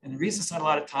 And the reason it's not a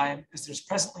lot of time is there's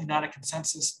presently not a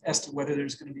consensus as to whether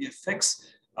there's going to be a fix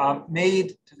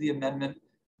made to the amendment,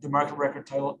 the Marketable Record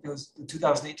Title, it was the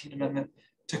 2018 amendment,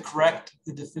 to correct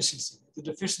the deficiency. The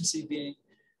deficiency being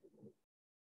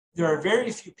there are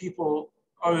very few people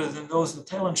other than those in the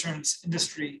title insurance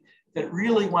industry that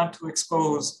really want to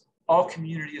expose all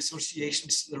community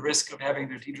associations to the risk of having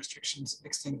their deed restrictions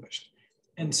extinguished.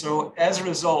 And so as a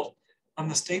result,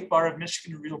 the State Bar of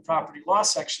Michigan Real Property Law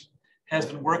section has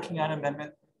been working on an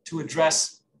amendment to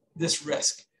address this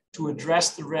risk, to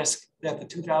address the risk that the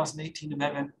 2018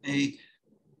 amendment may,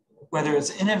 whether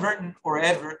it's inadvertent or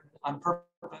advertent on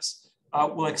purpose,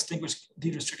 will extinguish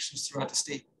deed restrictions throughout the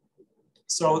state.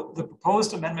 So the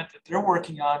proposed amendment that they're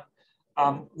working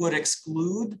on would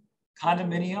exclude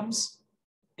condominiums,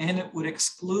 and it would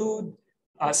exclude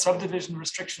subdivision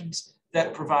restrictions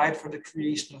that provide for the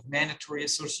creation of mandatory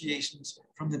associations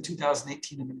from the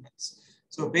 2018 amendments.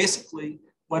 So basically,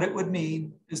 what it would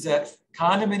mean is that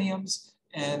condominiums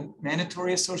and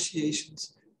mandatory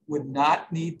associations would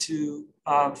not need to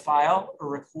file or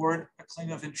record a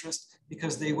claim of interest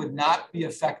because they would not be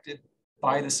affected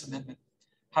by this amendment.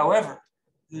 However,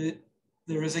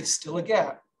 there is still a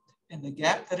gap. And the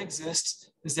gap that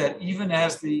exists is that even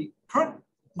as the current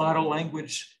model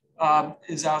language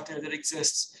is out there that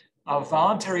exists,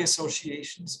 voluntary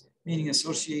associations, meaning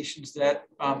associations that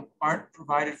aren't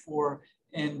provided for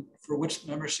and for which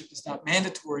membership is not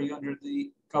mandatory under the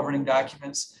governing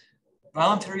documents,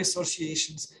 voluntary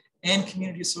associations and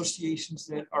community associations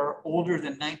that are older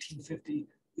than 1950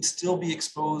 would still be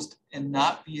exposed and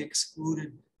not be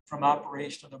excluded from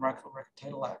operation of the Marketable Record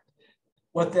Title Act.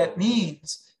 What that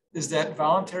means is that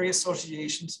voluntary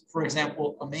associations, for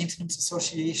example, a maintenance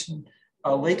association,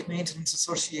 a lake maintenance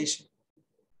association,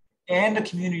 and a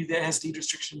community that has deed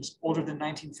restrictions older than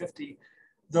 1950,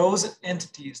 those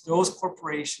entities, those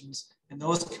corporations, and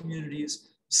those communities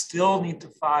still need to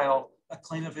file a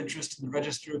claim of interest in the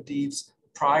Register of Deeds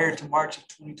prior to March of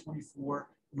 2024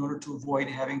 in order to avoid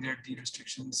having their deed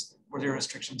restrictions or their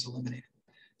restrictions eliminated.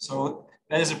 So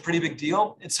that is a pretty big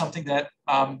deal. It's something that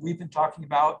we've been talking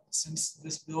about since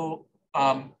this bill,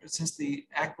 since the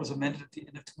act was amended at the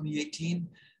end of 2018.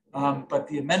 But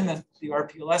the amendment, the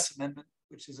RPLS amendment,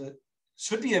 which is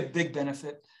should be a big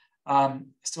benefit,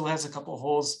 still has a couple of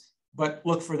holes, but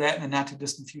look for that in the not too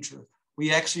distant future.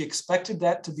 We actually expected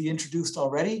that to be introduced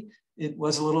already. It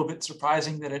was a little bit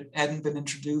surprising that it hadn't been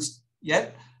introduced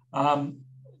yet,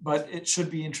 but it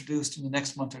should be introduced in the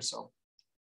next month or so.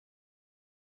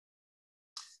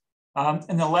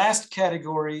 And the last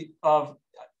category of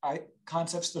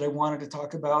concepts that I wanted to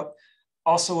talk about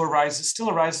still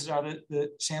arises out of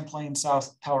the Champlain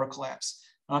South Tower collapse.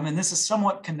 And this is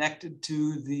somewhat connected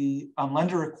to the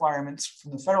lender requirements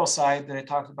from the federal side that I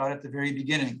talked about at the very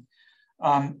beginning.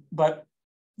 But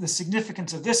the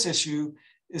significance of this issue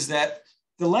is that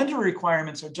the lender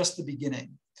requirements are just the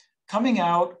beginning. Coming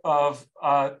out of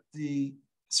the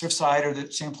Surfside or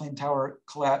the Champlain Tower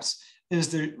collapse is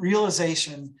the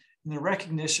realization and the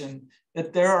recognition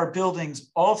that there are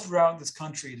buildings all throughout this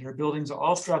country, there are buildings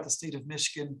all throughout the state of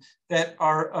Michigan that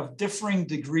are of differing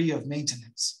degree of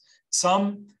maintenance.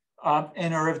 Some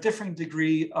and are of differing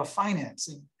degree of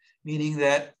financing, meaning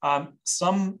that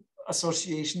some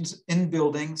associations in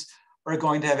buildings are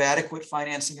going to have adequate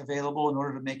financing available in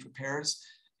order to make repairs.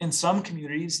 In some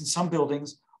communities, in some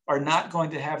buildings, are not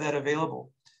going to have that available.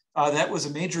 That was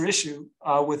a major issue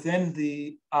within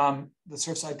the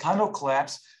Surfside condo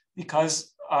collapse,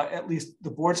 because at least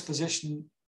the board's position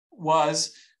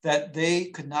was that they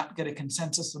could not get a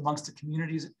consensus amongst the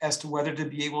communities as to whether to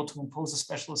be able to impose a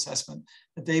special assessment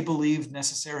that they believed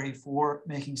necessary for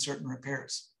making certain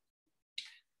repairs.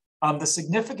 The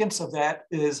significance of that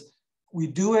is we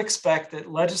do expect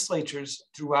that legislatures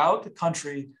throughout the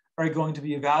country are going to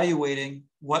be evaluating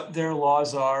what their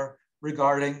laws are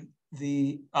regarding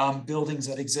the buildings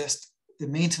that exist, the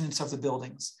maintenance of the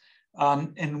buildings.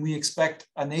 And we expect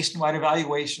a nationwide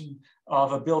evaluation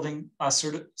of a building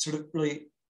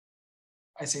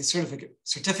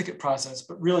certificate process,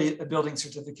 but really a building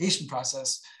certification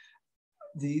process.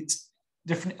 The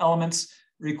different elements,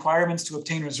 requirements to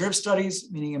obtain reserve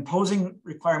studies, meaning imposing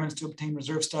requirements to obtain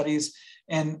reserve studies,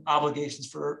 and obligations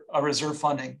for reserve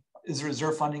funding. Is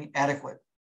reserve funding adequate?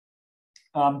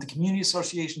 The Community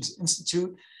Associations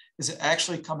Institute is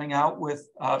actually coming out with,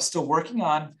 still working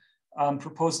on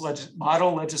proposed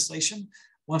model legislation.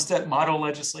 Once that model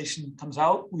legislation comes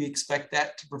out, we expect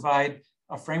that to provide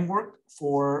a framework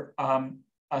for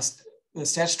the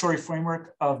statutory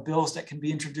framework of bills that can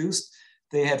be introduced.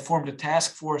 They had formed a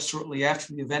task force shortly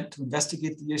after the event to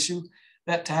investigate the issue.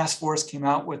 That task force came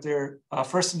out with their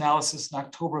first analysis in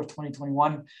October of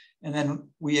 2021. And then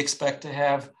we expect to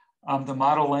have the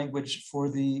model language for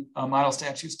the model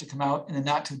statutes to come out in the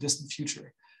not too distant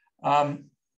future.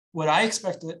 What I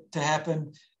expect to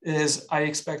happen is I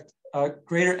expect a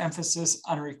greater emphasis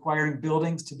on requiring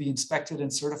buildings to be inspected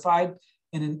and certified,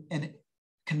 and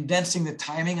condensing the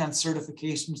timing on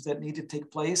certifications that need to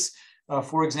take place.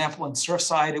 For example, in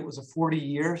Surfside, it was a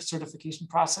 40-year certification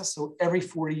process. So every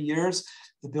 40 years,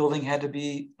 the building had to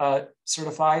be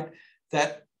certified.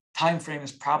 That time frame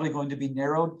is probably going to be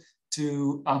narrowed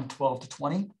to 12 to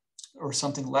 20 or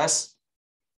something less.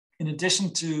 In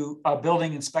addition to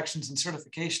building inspections and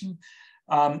certification,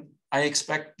 I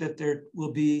expect that there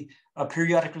will be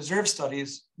periodic reserve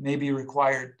studies may be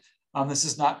required. This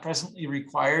is not presently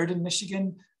required in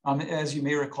Michigan. As you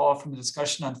may recall from the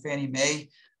discussion on Fannie Mae,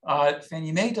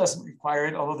 Fannie Mae doesn't require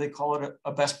it, although they call it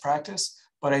a best practice,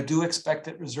 but I do expect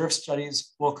that reserve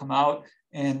studies will come out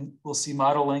and we'll see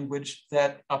model language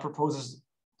that proposes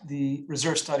the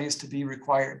reserve studies to be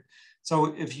required.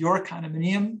 So if your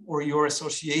condominium or your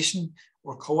association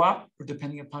or co-op, or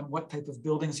depending upon what type of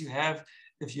buildings you have,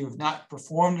 if you have not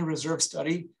performed a reserve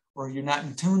study or you're not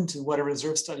in tune to what a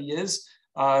reserve study is,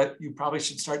 you probably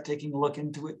should start taking a look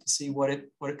into it to see what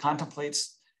it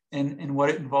contemplates and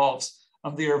what it involves.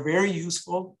 They are very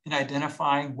useful in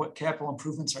identifying what capital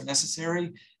improvements are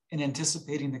necessary and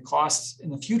anticipating the costs in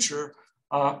the future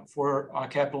for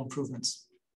capital improvements.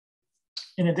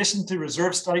 In addition to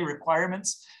reserve study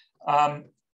requirements, I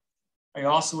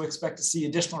also expect to see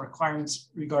additional requirements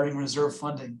regarding reserve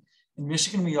funding. In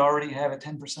Michigan, we already have a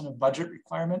 10% of budget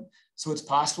requirement, so it's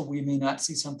possible we may not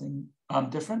see something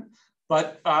different.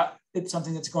 but it's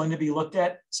something that's going to be looked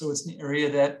at. So it's an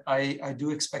area that I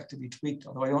do expect to be tweaked,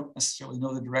 although I don't necessarily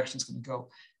know the direction it's going to go.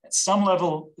 At some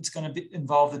level, it's going to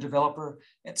involve the developer.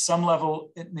 At some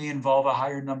level, it may involve a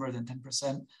higher number than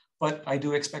 10%, but I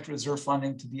do expect reserve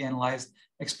funding to be analyzed,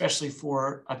 especially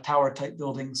for tower type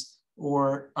buildings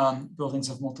or buildings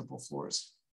of multiple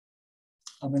floors.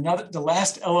 The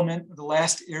last element, the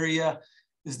last area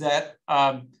is that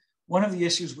one of the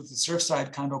issues with the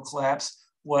Surfside condo collapse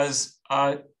was,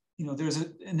 there's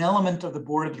an element of the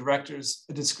board of directors,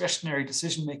 the discretionary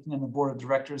decision-making on the board of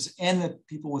directors and the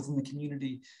people within the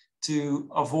community to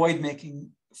avoid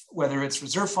making, whether it's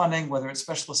reserve funding, whether it's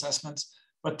special assessments,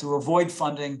 but to avoid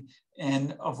funding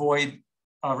and avoid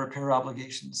repair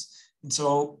obligations. And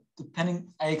so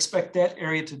I expect that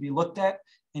area to be looked at,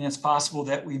 and it's possible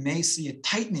that we may see a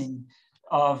tightening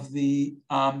of the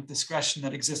discretion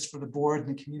that exists for the board and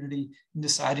the community in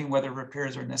deciding whether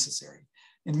repairs are necessary.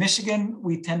 In Michigan,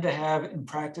 we tend to have in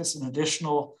practice an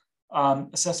additional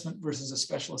assessment versus a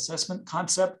special assessment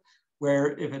concept,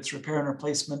 where if it's repair and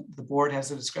replacement, the board has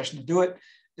the discretion to do it.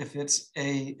 If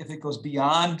it goes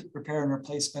beyond repair and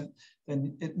replacement,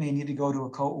 then it may need to go to a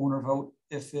co-owner vote.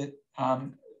 If it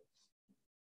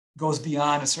goes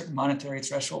beyond a certain monetary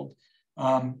threshold,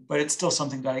 but it's still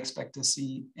something that I expect to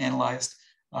see analyzed,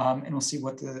 and we'll see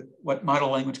what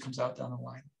model language comes out down the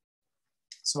line.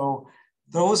 So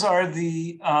those are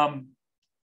the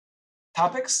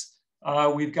topics.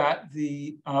 We've got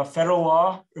the federal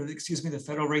law, or excuse me, the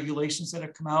federal regulations that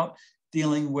have come out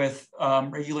dealing with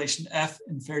Regulation F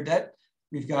and fair debt.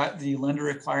 We've got the lender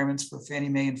requirements for Fannie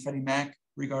Mae and Freddie Mac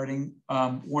regarding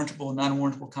warrantable and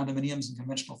non-warrantable condominiums and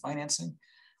conventional financing.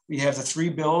 We have the 3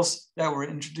 bills that were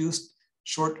introduced,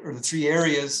 the 3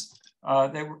 areas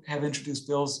that have introduced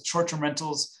bills: short-term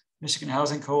rentals, Michigan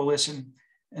Housing Coalition,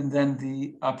 and then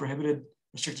the prohibited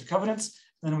restricted covenants.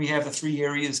 Then we have the 3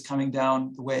 areas coming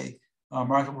down the way: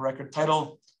 marketable record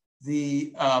title,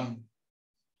 the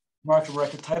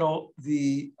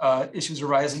issues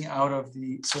arising out of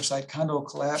the Surfside condo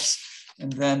collapse,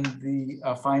 and then the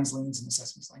fines, liens, and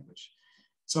assessments language.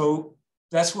 So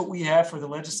that's what we have for the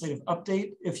legislative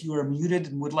update. If you are muted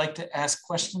and would like to ask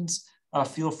questions,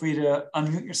 feel free to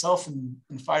unmute yourself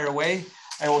and fire away.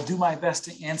 I will do my best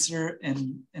to answer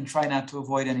and try not to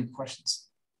avoid any questions,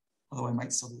 although I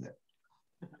might still do that.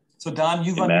 So Don,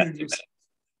 you've unmuted yourself.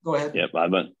 Go ahead.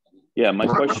 Yeah, my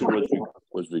question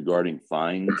was regarding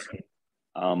fines.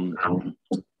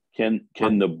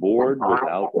 Can the board,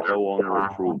 without co-owner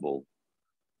approval,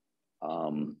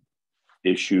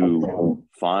 issue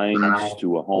fines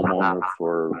to a homeowner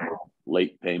for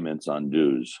late payments on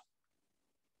dues?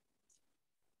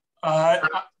 I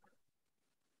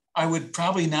would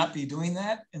probably not be doing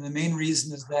that. And the main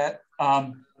reason is that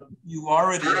you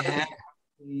already have,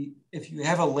 if you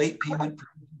have a late payment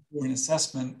for an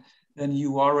assessment, then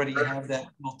you already have that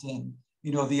built in.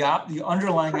 The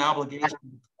underlying obligation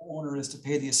of the owner is to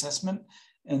pay the assessment,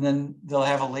 and then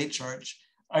they'll have a late charge.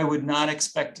 I would not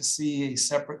expect to see a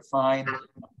separate fine on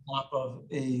top of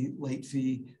a late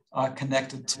fee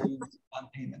connected to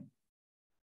non-payment.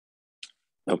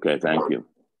 Okay, thank you.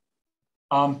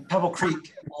 Pebble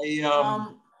Creek.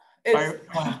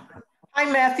 Hi,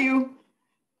 Matthew.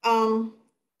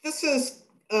 This is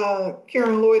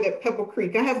Karen Lloyd at Pebble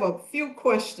Creek. I have a few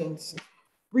questions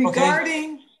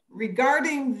regarding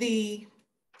the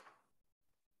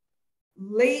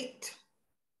late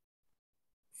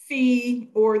fee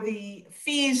or the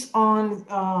fees on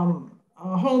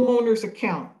a homeowner's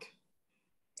account,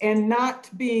 and not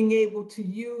being able to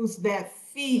use that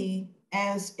fee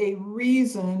as a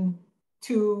reason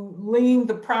to lien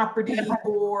the property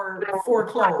or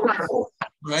foreclose.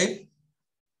 Right.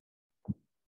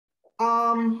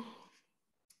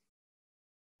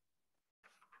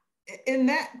 In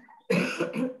that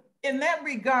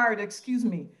regard, excuse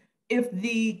me, if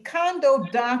the condo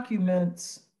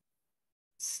documents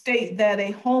state that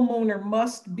a homeowner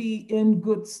must be in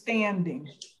good standing,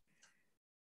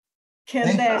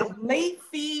 can that late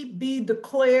fee be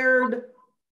declared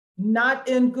not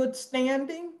in good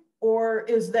standing, or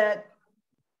is that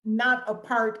not a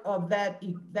part of that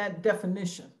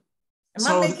definition? Am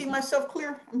I making myself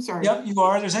clear? I'm sorry. Yep, you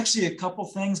are. There's actually a couple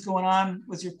things going on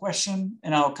with your question,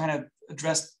 and I'll kind of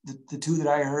address the 2 that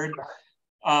I heard.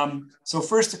 So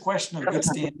first, the question of good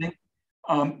standing.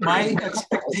 My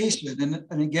expectation,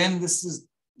 and again, this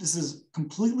is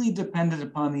completely dependent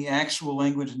upon the actual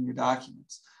language in your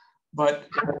documents. But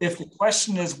if the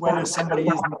question is whether somebody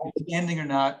is in good standing or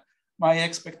not, my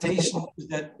expectation is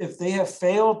that if they have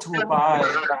failed to abide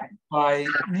by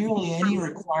nearly any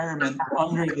requirement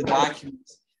under the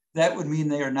documents, that would mean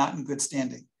they are not in good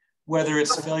standing. whether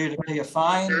it's failure to pay a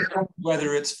fine,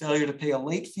 whether it's failure to pay a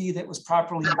late fee that was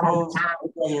properly imposed,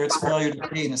 whether it's failure to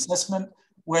pay an assessment,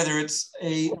 whether it's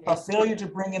a failure to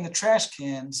bring in the trash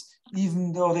cans,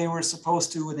 even though they were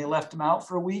supposed to and they left them out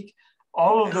for a week.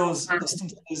 All of those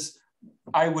instances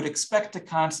I would expect to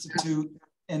constitute,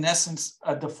 in essence,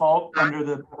 a default under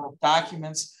the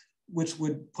documents, which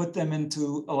would put them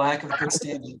into a lack of good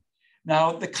standing.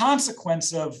 Now, the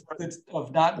consequence of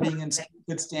not being in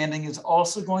good standing is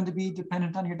also going to be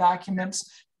dependent on your documents.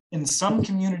 In some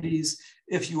communities,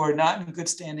 if you are not in good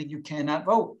standing, you cannot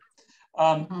vote.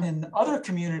 In other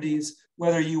communities,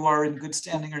 whether you are in good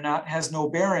standing or not has no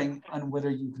bearing on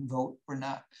whether you can vote or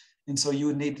not. And so you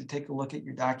would need to take a look at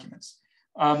your documents.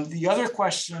 The other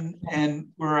question, and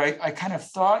where I kind of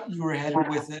thought you were headed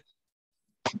with it,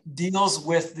 deals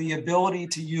with the ability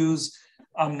to use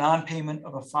non-payment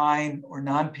of a fine or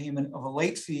non-payment of a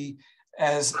late fee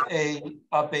as a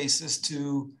basis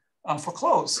to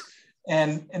foreclose.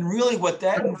 And really what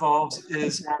that involves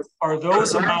is, are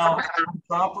those amounts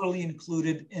properly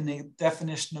included in a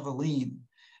definition of a lien?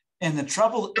 And the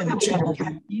trouble in the Channel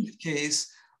View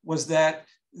case was that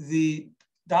the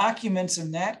documents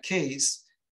in that case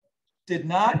did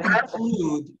not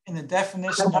include in the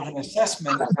definition of an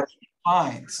assessment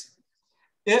fines.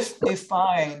 If a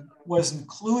fine was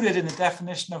included in the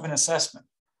definition of an assessment,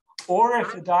 or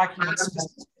if the document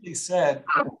specifically said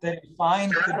that a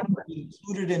fine could be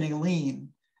included in a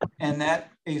lien and that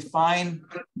a fine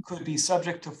could be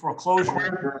subject to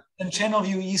foreclosure, then Channel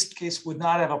View East case would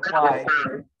not have applied,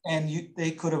 and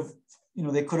they could have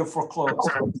foreclosed.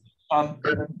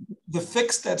 The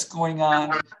fix that's going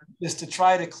on is to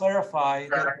try to clarify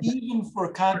that even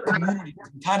for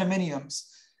condominiums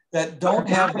that don't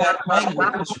have that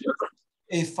language,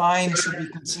 a fine should be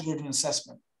considered an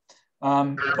assessment.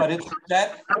 But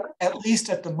that, at least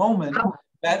at the moment,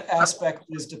 that aspect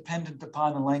is dependent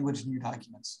upon the language in your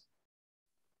documents.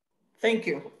 Thank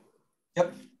you.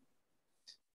 Yep.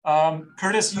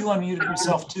 Curtis, you unmuted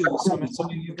yourself too, so I'm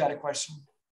assuming you've got a question.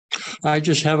 I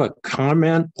just have a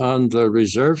comment on the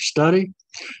reserve study.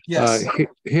 Yes.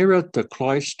 Here at the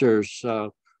Cloisters,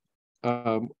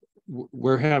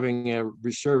 we're having a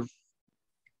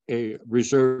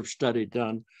reserve study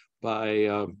done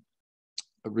by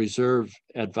reserve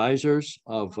advisors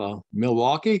of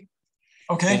Milwaukee.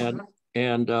 Okay.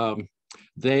 And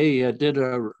they did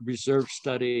a reserve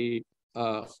study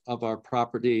of our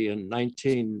property in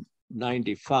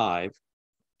 1995.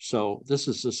 So this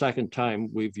is the second time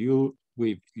we've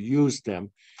used them,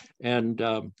 and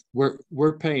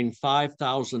we're paying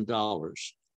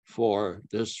 $5,000 for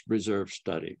this reserve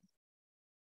study.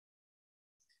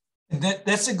 And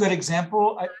that's a good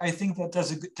example. I think that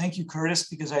does a good, thank you, Curtis,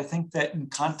 because I think that in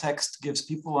context gives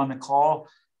people on the call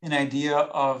an idea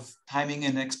of timing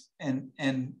and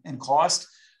cost.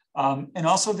 And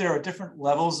also there are different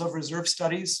levels of reserve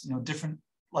studies, different,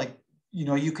 like,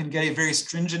 you can get a very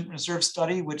stringent reserve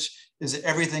study, which is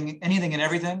anything and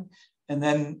everything. And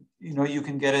then, you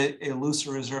can get a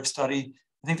looser reserve study.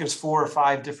 I think there's 4 or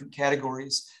 5 different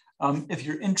categories. If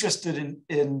you're interested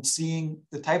in seeing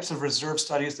the types of reserve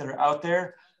studies that are out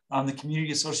there, the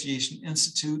Community Association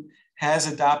Institute has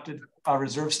adopted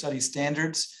reserve study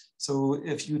standards. So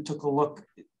if you took a look,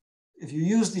 if you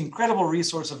use the incredible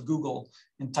resource of Google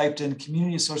and typed in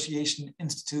Community Association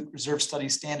Institute Reserve Study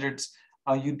Standards,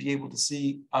 you'd be able to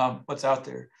see what's out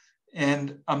there.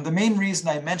 And the main reason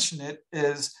I mention it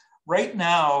is right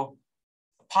now,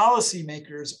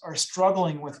 policymakers are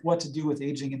struggling with what to do with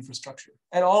aging infrastructure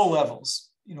at all levels,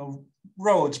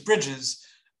 roads, bridges,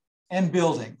 and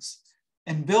buildings.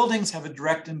 And buildings have a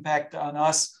direct impact on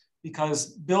us because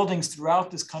buildings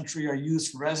throughout this country are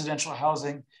used for residential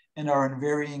housing and are in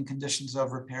varying conditions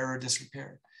of repair or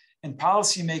disrepair. And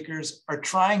policymakers are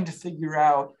trying to figure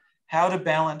out how to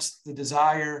balance the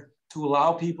desire to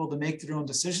allow people to make their own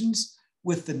decisions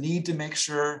with the need to make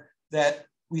sure that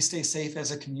we stay safe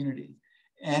as a community.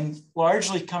 And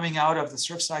largely coming out of the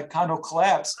Surfside condo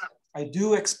collapse, I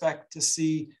do expect to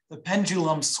see the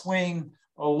pendulum swing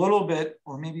a little bit,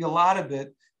 or maybe a lot of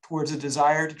it, towards a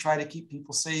desire to try to keep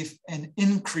people safe and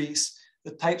increase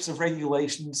the types of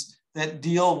regulations that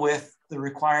deal with the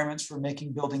requirements for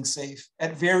making buildings safe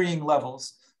at varying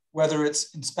levels, whether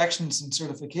it's inspections and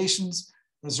certifications,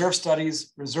 reserve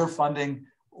studies, reserve funding,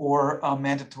 or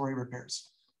mandatory repairs.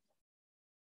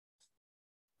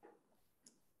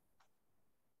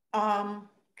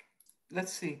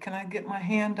 Let's see, can I get my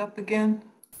hand up again?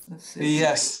 Let's see.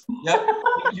 Yes, yep.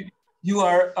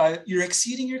 You're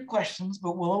exceeding your questions,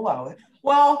 but we'll allow it.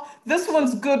 Well, this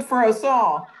one's good for us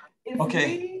all.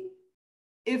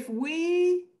 If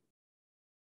we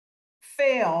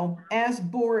fail as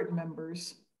board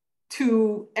members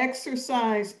to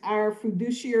exercise our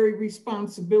fiduciary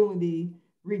responsibility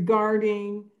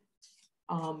regarding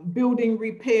building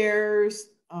repairs,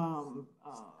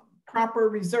 proper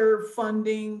reserve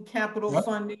funding, capital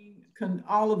funding,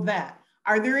 all of that.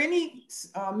 Are there any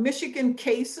Michigan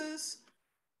cases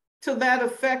to that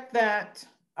effect that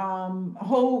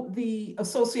hold the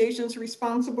associations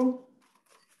responsible?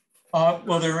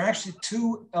 Well, there are actually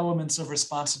two elements of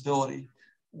responsibility.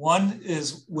 One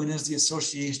is, when is the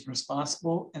association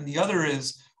responsible? And the other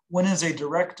is, when is a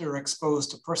director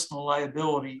exposed to personal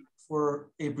liability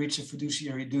for a breach of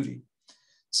fiduciary duty?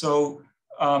 So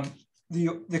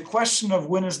the question of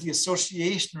when is the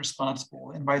association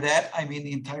responsible, and by that I mean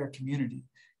the entire community.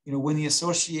 You know, when the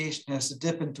association has to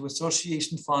dip into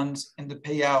association funds and to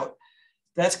pay out,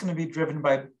 that's going to be driven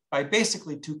by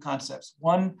basically two concepts.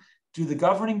 One, do the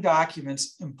governing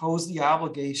documents impose the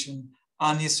obligation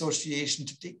on the association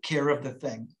to take care of the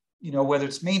thing? You know, whether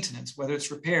it's maintenance, whether it's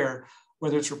repair,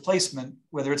 whether it's replacement,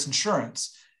 whether it's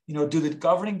insurance. You know, do the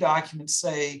governing documents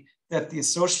say that the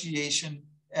association,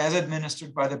 as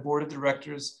administered by the board of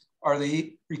directors, are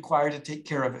they required to take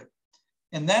care of it?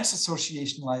 And that's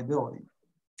association liability,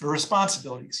 or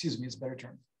responsibility, excuse me, is a better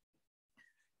term.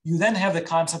 You then have the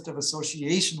concept of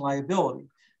association liability,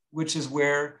 which is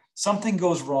where something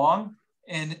goes wrong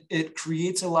and it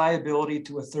creates a liability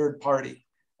to a third party,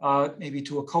 maybe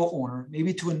to a co-owner,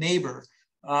 maybe to a neighbor.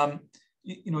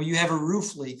 You know, you have a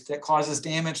roof leak that causes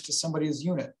damage to somebody's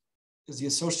unit. Is the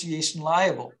association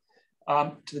liable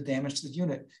to the damage to the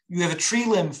unit? You have a tree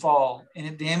limb fall and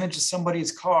it damages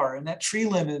somebody's car, and that tree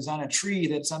limb is on a tree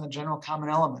that's on the general common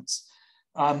elements.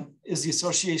 Is the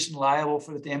association liable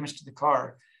for the damage to the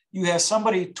car? You have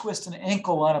somebody twist an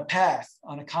ankle on a path,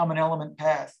 on a common element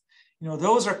path. You know,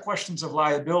 those are questions of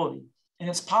liability. And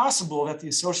it's possible that the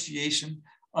association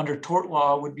under tort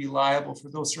law would be liable for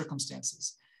those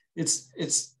circumstances.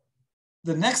 It's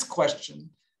the next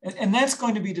question, and that's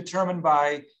going to be determined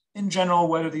by, in general,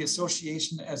 whether the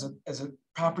association as a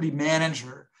property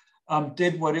manager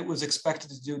did what it was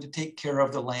expected to do to take care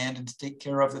of the land and to take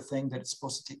care of the thing that it's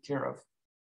supposed to take care of.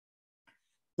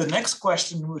 The next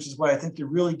question, which is what I think you're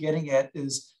really getting at,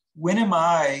 is when am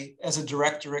I, as a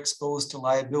director, exposed to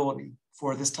liability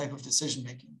for this type of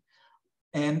decision-making?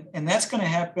 And that's going to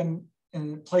happen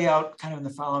and play out kind of in the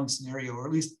following scenario, or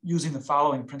at least using the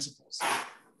following principles.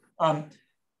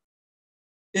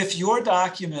 If your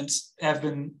documents have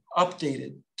been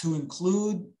updated to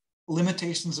include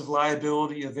limitations of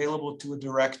liability available to a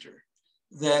director,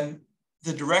 then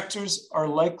the directors are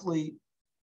likely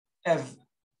have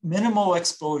minimal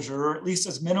exposure, or at least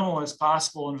as minimal as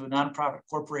possible under the Nonprofit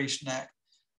Corporation Act,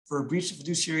 for a breach of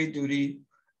fiduciary duty,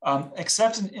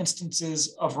 except in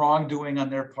instances of wrongdoing on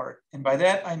their part. And by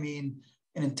that, I mean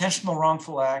an intentional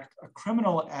wrongful act, a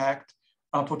criminal act,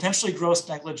 potentially gross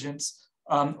negligence,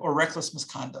 or reckless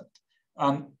misconduct.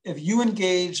 If you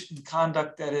engage in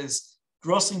conduct that is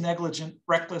grossly negligent,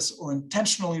 reckless, or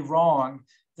intentionally wrong,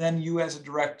 then you as a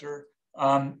director,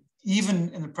 even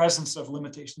in the presence of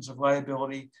limitations of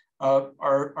liability,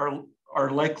 are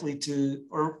likely to,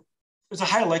 or there's a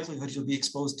high likelihood you'll be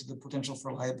exposed to the potential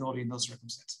for liability in those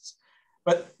circumstances.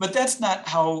 But that's not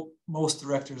how most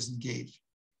directors engage.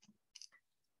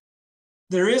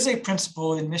 There is a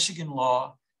principle in Michigan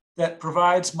law that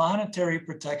provides monetary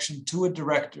protection to a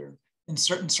director in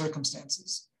certain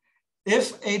circumstances.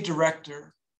 If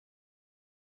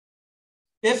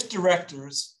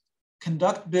directors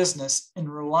conduct business in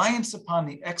reliance upon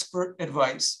the expert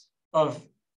advice of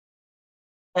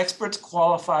experts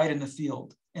qualified in the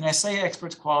field, and I say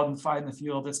experts qualified in the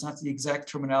field, that's not the exact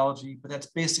terminology, but that's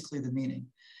basically the meaning.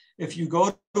 If you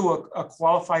go to a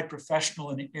qualified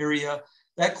professional in an area,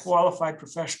 that qualified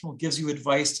professional gives you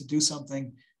advice to do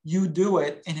something, you do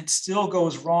it, and it still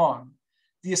goes wrong.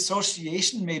 The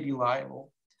association may be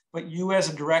liable, but you as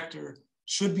a director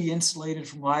should be insulated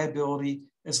from liability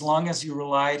as long as you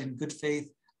relied in good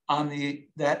faith on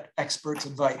that expert's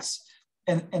advice.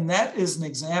 And that is an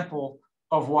example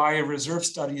of why a reserve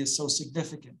study is so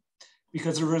significant,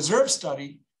 because a reserve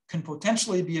study can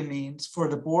potentially be a means for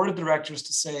the board of directors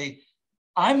to say,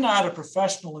 I'm not a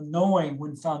professional in knowing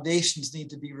when foundations need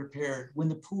to be repaired, when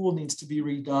the pool needs to be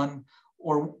redone,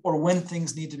 or when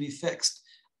things need to be fixed.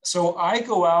 So I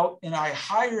go out and I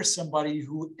hire somebody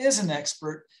who is an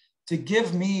expert to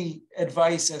give me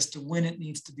advice as to when it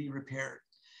needs to be repaired.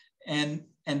 And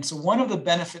so one of the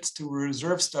benefits to a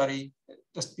reserve study,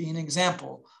 just be an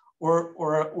example,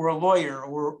 or a lawyer,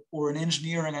 or an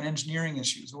engineering on engineering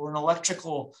issues, or an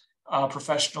electrical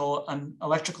professional on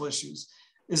electrical issues,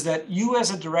 is that you as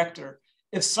a director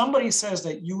if somebody says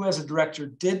that you as a director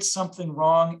did something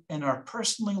wrong and are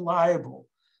personally liable,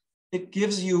 it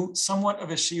gives you somewhat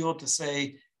of a shield to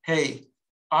say, hey,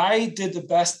 I did the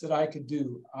best that I could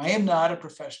do. I am not a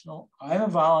professional. I'm a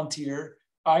volunteer.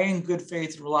 I, in good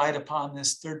faith, relied upon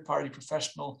this third-party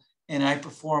professional, and I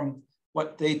performed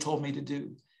what they told me to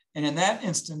do. And in that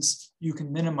instance, you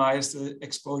can minimize the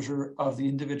exposure of the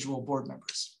individual board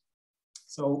members.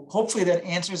 So hopefully that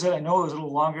answers it. I know it was a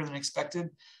little longer than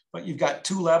expected, but you've got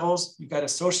two levels. You've got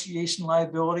association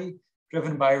liability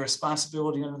driven by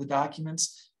responsibility under the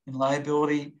documents and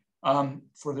liability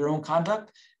for their own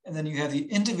conduct. And then you have the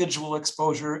individual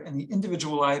exposure and the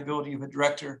individual liability of a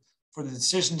director for the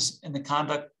decisions and the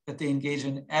conduct that they engage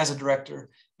in as a director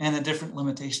and the different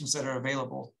limitations that are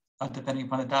available depending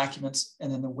upon the documents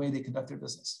and then the way they conduct their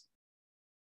business.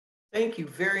 Thank you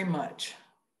very much.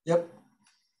 Yep.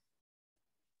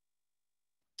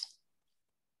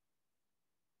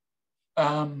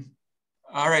 All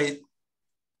right.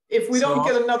 If we don't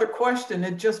get another question,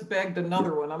 it just begged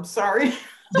another one. I'm sorry,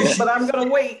 but I'm going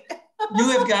to wait.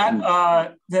 You have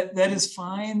got that is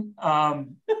fine.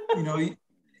 You know,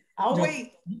 I'll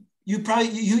wait. You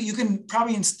can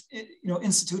probably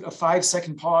institute a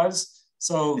 5-second pause.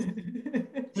 So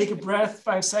take a breath,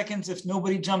 5 seconds. If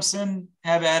nobody jumps in,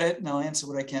 have at it, and I'll answer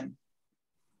what I can.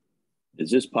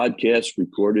 Is this podcast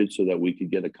recorded so that we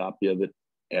could get a copy of it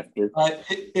after?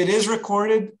 It is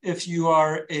recorded. If you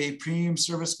are a premium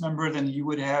service member, then you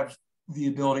would have the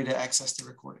ability to access the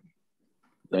recording.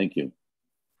 Thank you.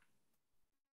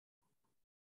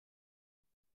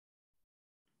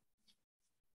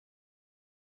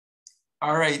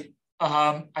 All right.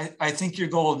 I think you're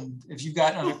golden. If you've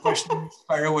got another question,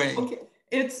 fire away. Okay.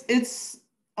 It's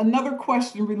another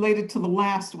question related to the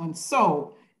last one.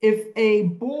 So if a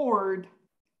board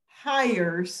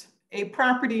hires a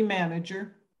property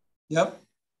manager, yep,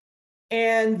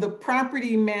 and the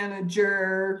property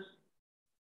manager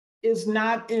is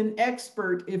not an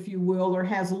expert, if you will, or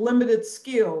has limited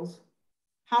skills,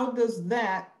 how does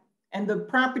that, and the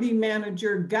property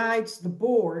manager guides the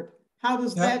board, how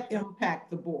does that impact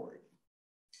the board?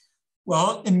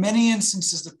 Well, in many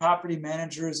instances, the property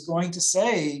manager is going to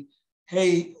say,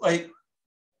 hey, like,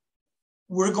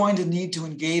 we're going to need to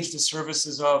engage the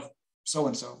services of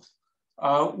so-and-so.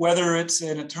 Whether it's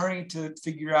an attorney to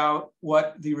figure out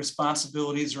what the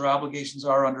responsibilities or obligations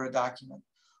are under a document,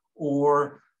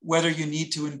 or whether you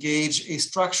need to engage a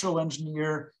structural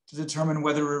engineer to determine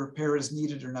whether a repair is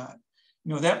needed or not.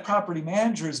 You know, that property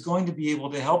manager is going to be able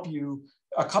to help you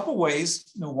a couple ways.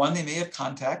 You know, one, they may have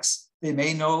contacts. They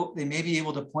may be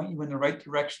able to point you in the right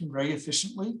direction very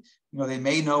efficiently. You know, they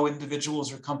may know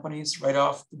individuals or companies right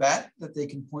off the bat that they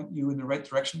can point you in the right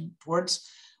direction towards.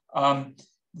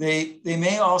 They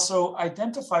may also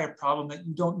identify a problem that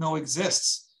you don't know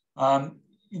exists.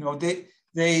 You know,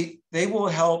 they will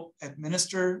help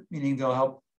administer, meaning they'll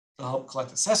help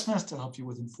collect assessments, they'll help you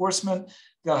with enforcement,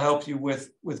 they'll help you with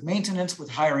maintenance,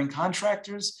 with hiring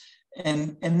contractors,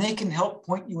 and they can help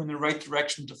point you in the right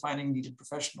direction to finding needed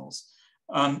professionals.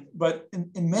 But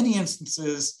in many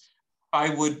instances,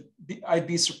 I'd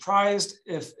be surprised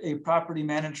if a property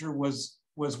manager was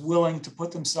willing to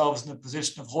put themselves in a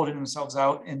position of holding themselves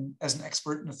out as an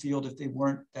expert in the field if they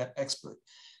weren't that expert.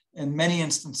 In many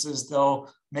instances, they'll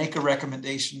make a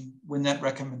recommendation when that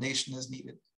recommendation is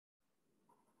needed.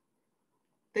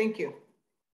 Thank you.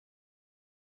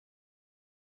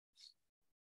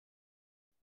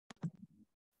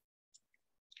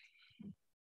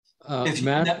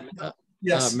 Matt,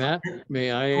 yes. Matt,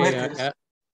 may I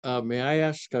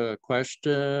ask a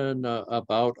question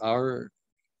about our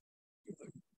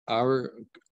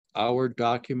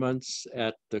documents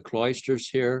at the cloisters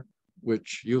here,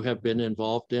 which you have been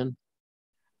involved in?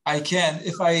 I can.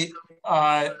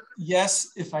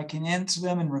 Yes, if I can answer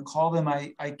them and recall them,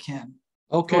 I can.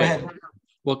 Okay. Go ahead.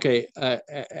 Okay.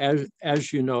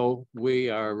 As you know, we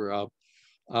are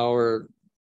our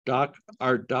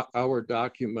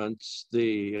documents,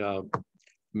 the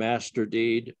master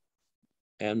deed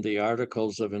and the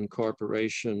articles of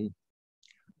incorporation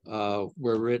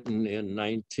were written in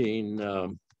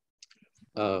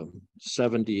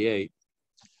 1978,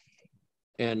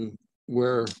 and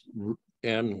we're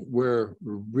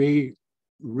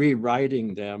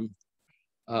rewriting them,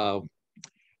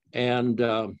 and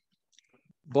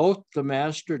both the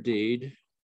master deed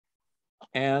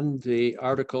and the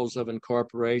articles of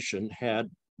incorporation had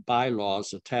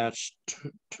bylaws attached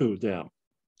to them.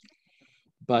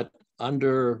 But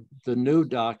under the new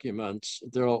documents,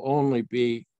 there will only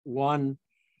be one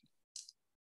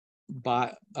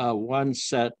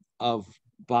set of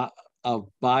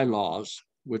bylaws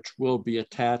which will be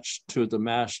attached to the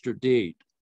master deed.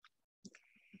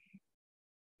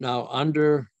 Now,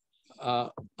 under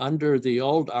the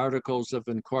old articles of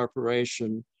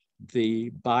incorporation, the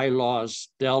bylaws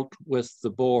dealt with the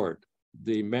board,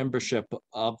 the membership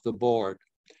of the board,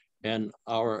 and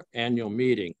our annual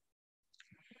meeting.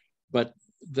 But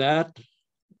that,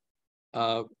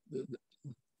 the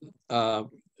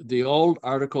old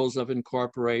articles of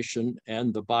incorporation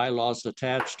and the bylaws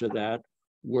attached to that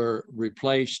were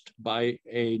replaced by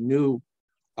a new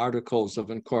articles of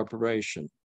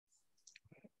incorporation.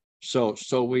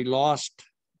 So we lost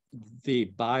the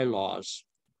bylaws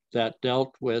that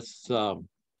dealt with the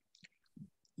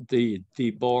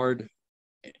board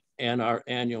and our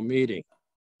annual meeting.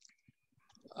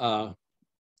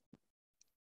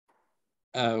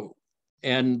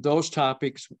 And those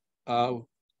topics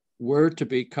were to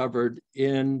be covered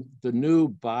in the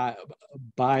new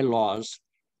bylaws,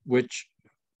 which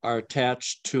are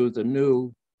attached to the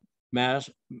new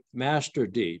master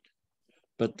deed.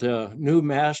 But the new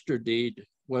master deed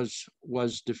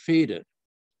was defeated.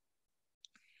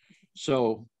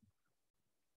 So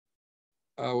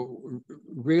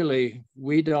really,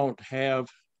 we don't have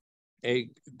a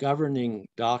governing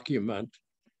document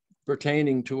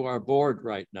pertaining to our board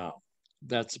right now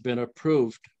that's been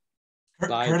approved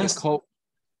by Curtis, the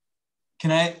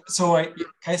can I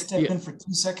step in for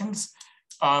 2 seconds?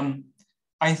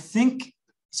 I think,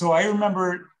 so I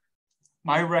remember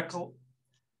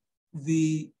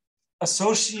the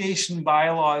association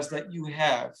bylaws that you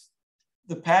have,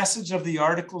 the passage of the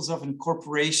articles of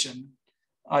incorporation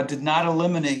did not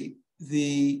eliminate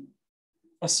the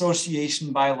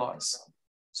association bylaws.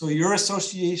 So your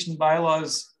association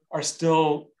bylaws are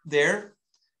still there.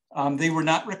 They were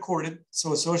not recorded.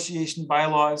 So association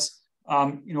bylaws,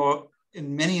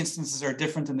 in many instances are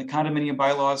different than the condominium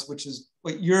bylaws, which is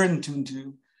what you're in tune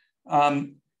to.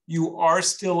 You are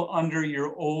still under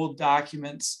your old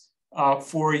documents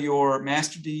for your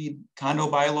master deed,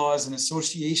 condo bylaws, and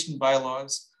association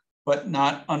bylaws, but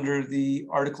not under the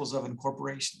articles of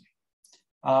incorporation.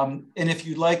 And if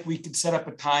you'd like, we could set up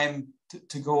a time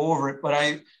to go over it, but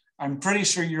I'm pretty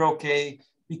sure you're okay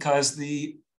because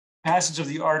the passage of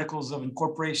the articles of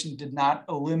incorporation did not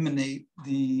eliminate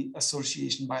the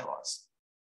association bylaws.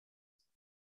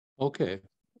 Okay,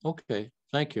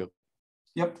 thank you.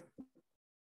 Yep.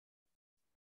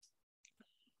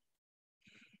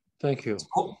 Thank you.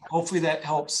 Hopefully that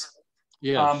helps.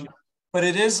 Yes. But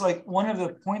it is like one of the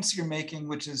points you're making,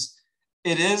 which is,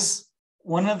 it is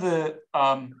one of the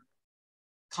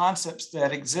concepts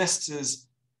that exists is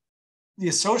the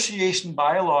association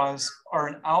bylaws are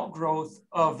an outgrowth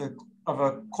of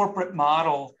a corporate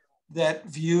model that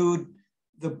viewed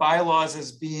the bylaws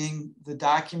as being the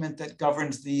document that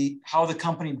governs how the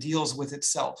company deals with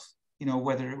itself.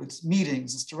 Whether it's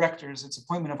meetings, it's directors, it's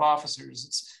appointment of officers,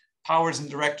 it's powers and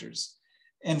directors.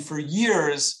 And for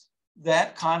years,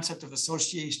 that concept of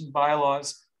association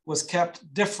bylaws was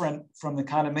kept different from the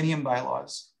condominium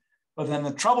bylaws. But then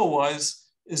the trouble is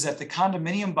that the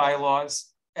condominium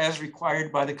bylaws, as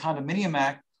required by the Condominium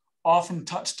Act, often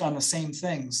touched on the same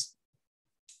things.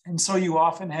 And so you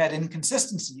often had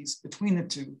inconsistencies between the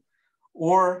two,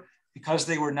 or because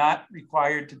they were not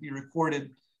required to be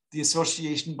recorded, the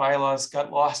association bylaws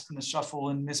got lost in the shuffle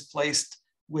and misplaced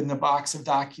when the box of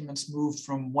documents moved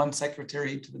from one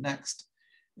secretary to the next.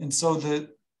 And so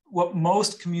what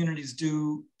most communities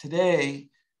do today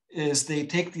is they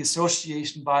take the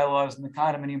association bylaws and the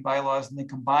condominium bylaws and they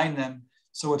combine them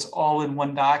so it's all in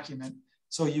one document.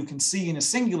 So you can see in a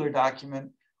singular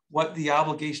document what the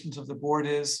obligations of the board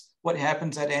is, what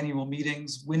happens at annual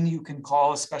meetings, when you can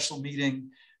call a special meeting,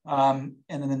 and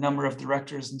then the number of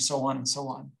directors and so on and so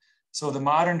on. So the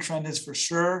modern trend is for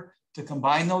sure to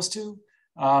combine those two,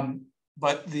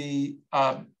 but the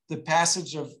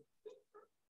passage of,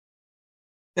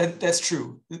 that's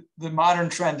true. The modern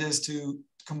trend is to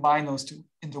combine those two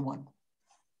into one.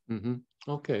 Mm-hmm.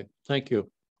 Okay, thank you.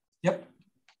 Yep.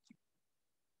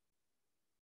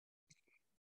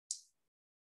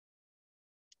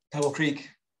 Pebble Creek,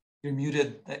 you're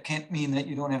muted. That can't mean that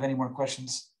you don't have any more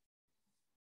questions.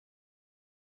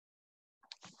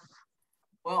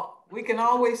 Well, we can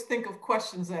always think of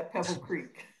questions at Pebble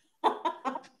Creek.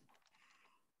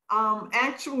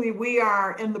 Actually, we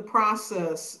are in the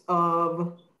process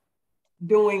of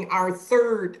doing our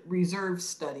third reserve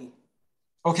study.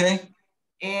 Okay.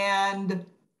 And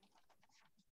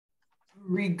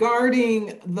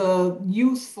regarding the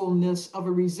usefulness of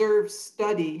a reserve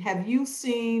study, have you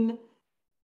seen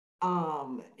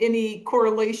any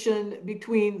correlation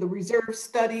between the reserve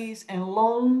studies and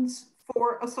loans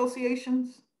for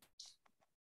associations?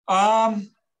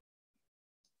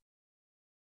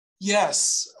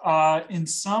 Yes, in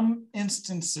some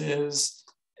instances,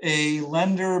 a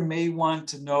lender may want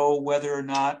to know whether or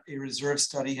not a reserve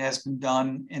study has been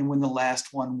done and when the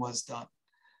last one was done.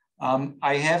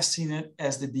 I have seen it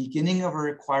as the beginning of a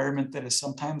requirement that is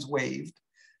sometimes waived,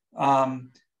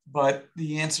 but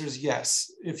the answer is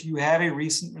yes. If you have a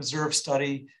recent reserve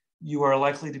study, you are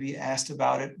likely to be asked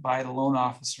about it by the loan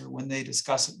officer when they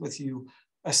discuss it with you,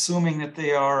 assuming that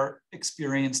they are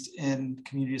experienced in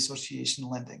community association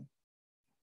lending.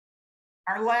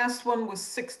 Our last one was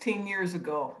 16 years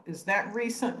ago. Is that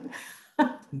recent?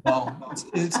 No,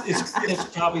 it's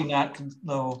probably not.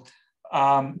 No,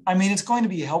 I mean, it's going to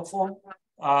be helpful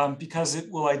because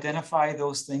it will identify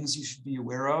those things you should be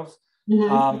aware of.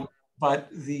 Mm-hmm. But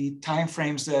the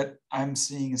timeframes that I'm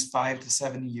seeing is 5 to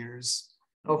 7 years.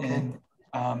 Okay.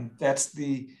 And that's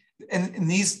and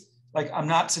these, like, I'm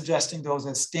not suggesting those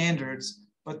as standards,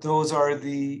 but those are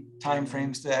the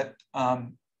timeframes that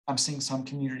I'm seeing some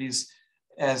communities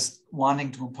as wanting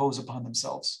to impose upon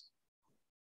themselves.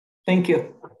 Thank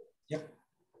you. Yep.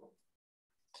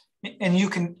 And you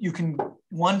can,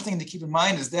 one thing to keep in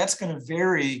mind is that's going to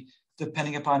vary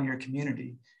depending upon your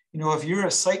community. You know, if you're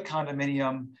a site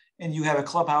condominium and you have a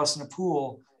clubhouse and a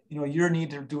pool, you know, your need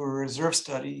to do a reserve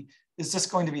study is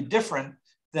just going to be different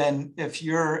than if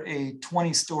you're a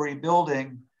 20-story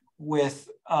building with,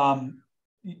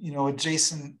 you know,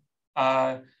 adjacent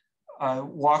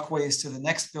walkways to the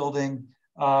next building,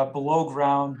 below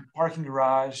ground parking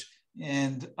garage,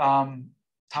 and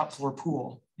top floor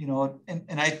pool. You know,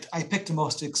 and I picked the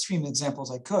most extreme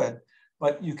examples I could,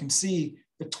 but you can see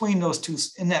between those two,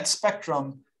 in that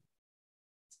spectrum,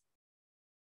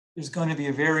 there's going to be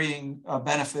a varying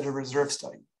benefit of reserve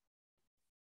study.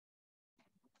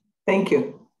 Thank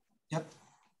you. Yep.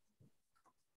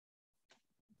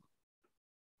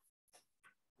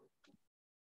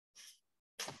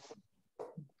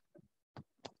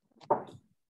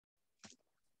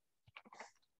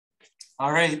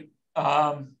 All right.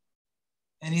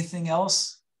 Anything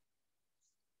else?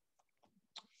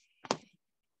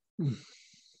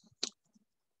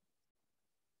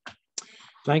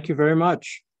 Thank you very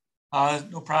much.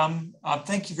 No problem.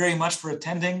 Thank you very much for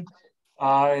attending.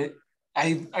 I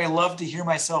love to hear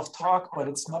myself talk, but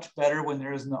it's much better when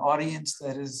there is an audience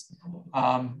that is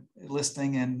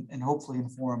listening and hopefully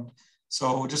informed.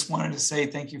 So just wanted to say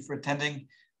thank you for attending.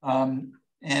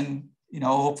 And you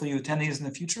know, hopefully you attend these in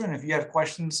the future. And if you have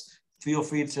questions, feel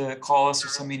free to call us or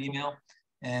send me an email.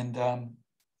 And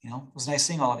you know, it was nice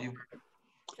seeing all of you.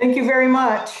 Thank you very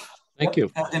much. Thank you.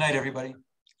 Have a good night, everybody.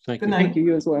 Thank you. Good night. Thank you,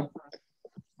 you as well.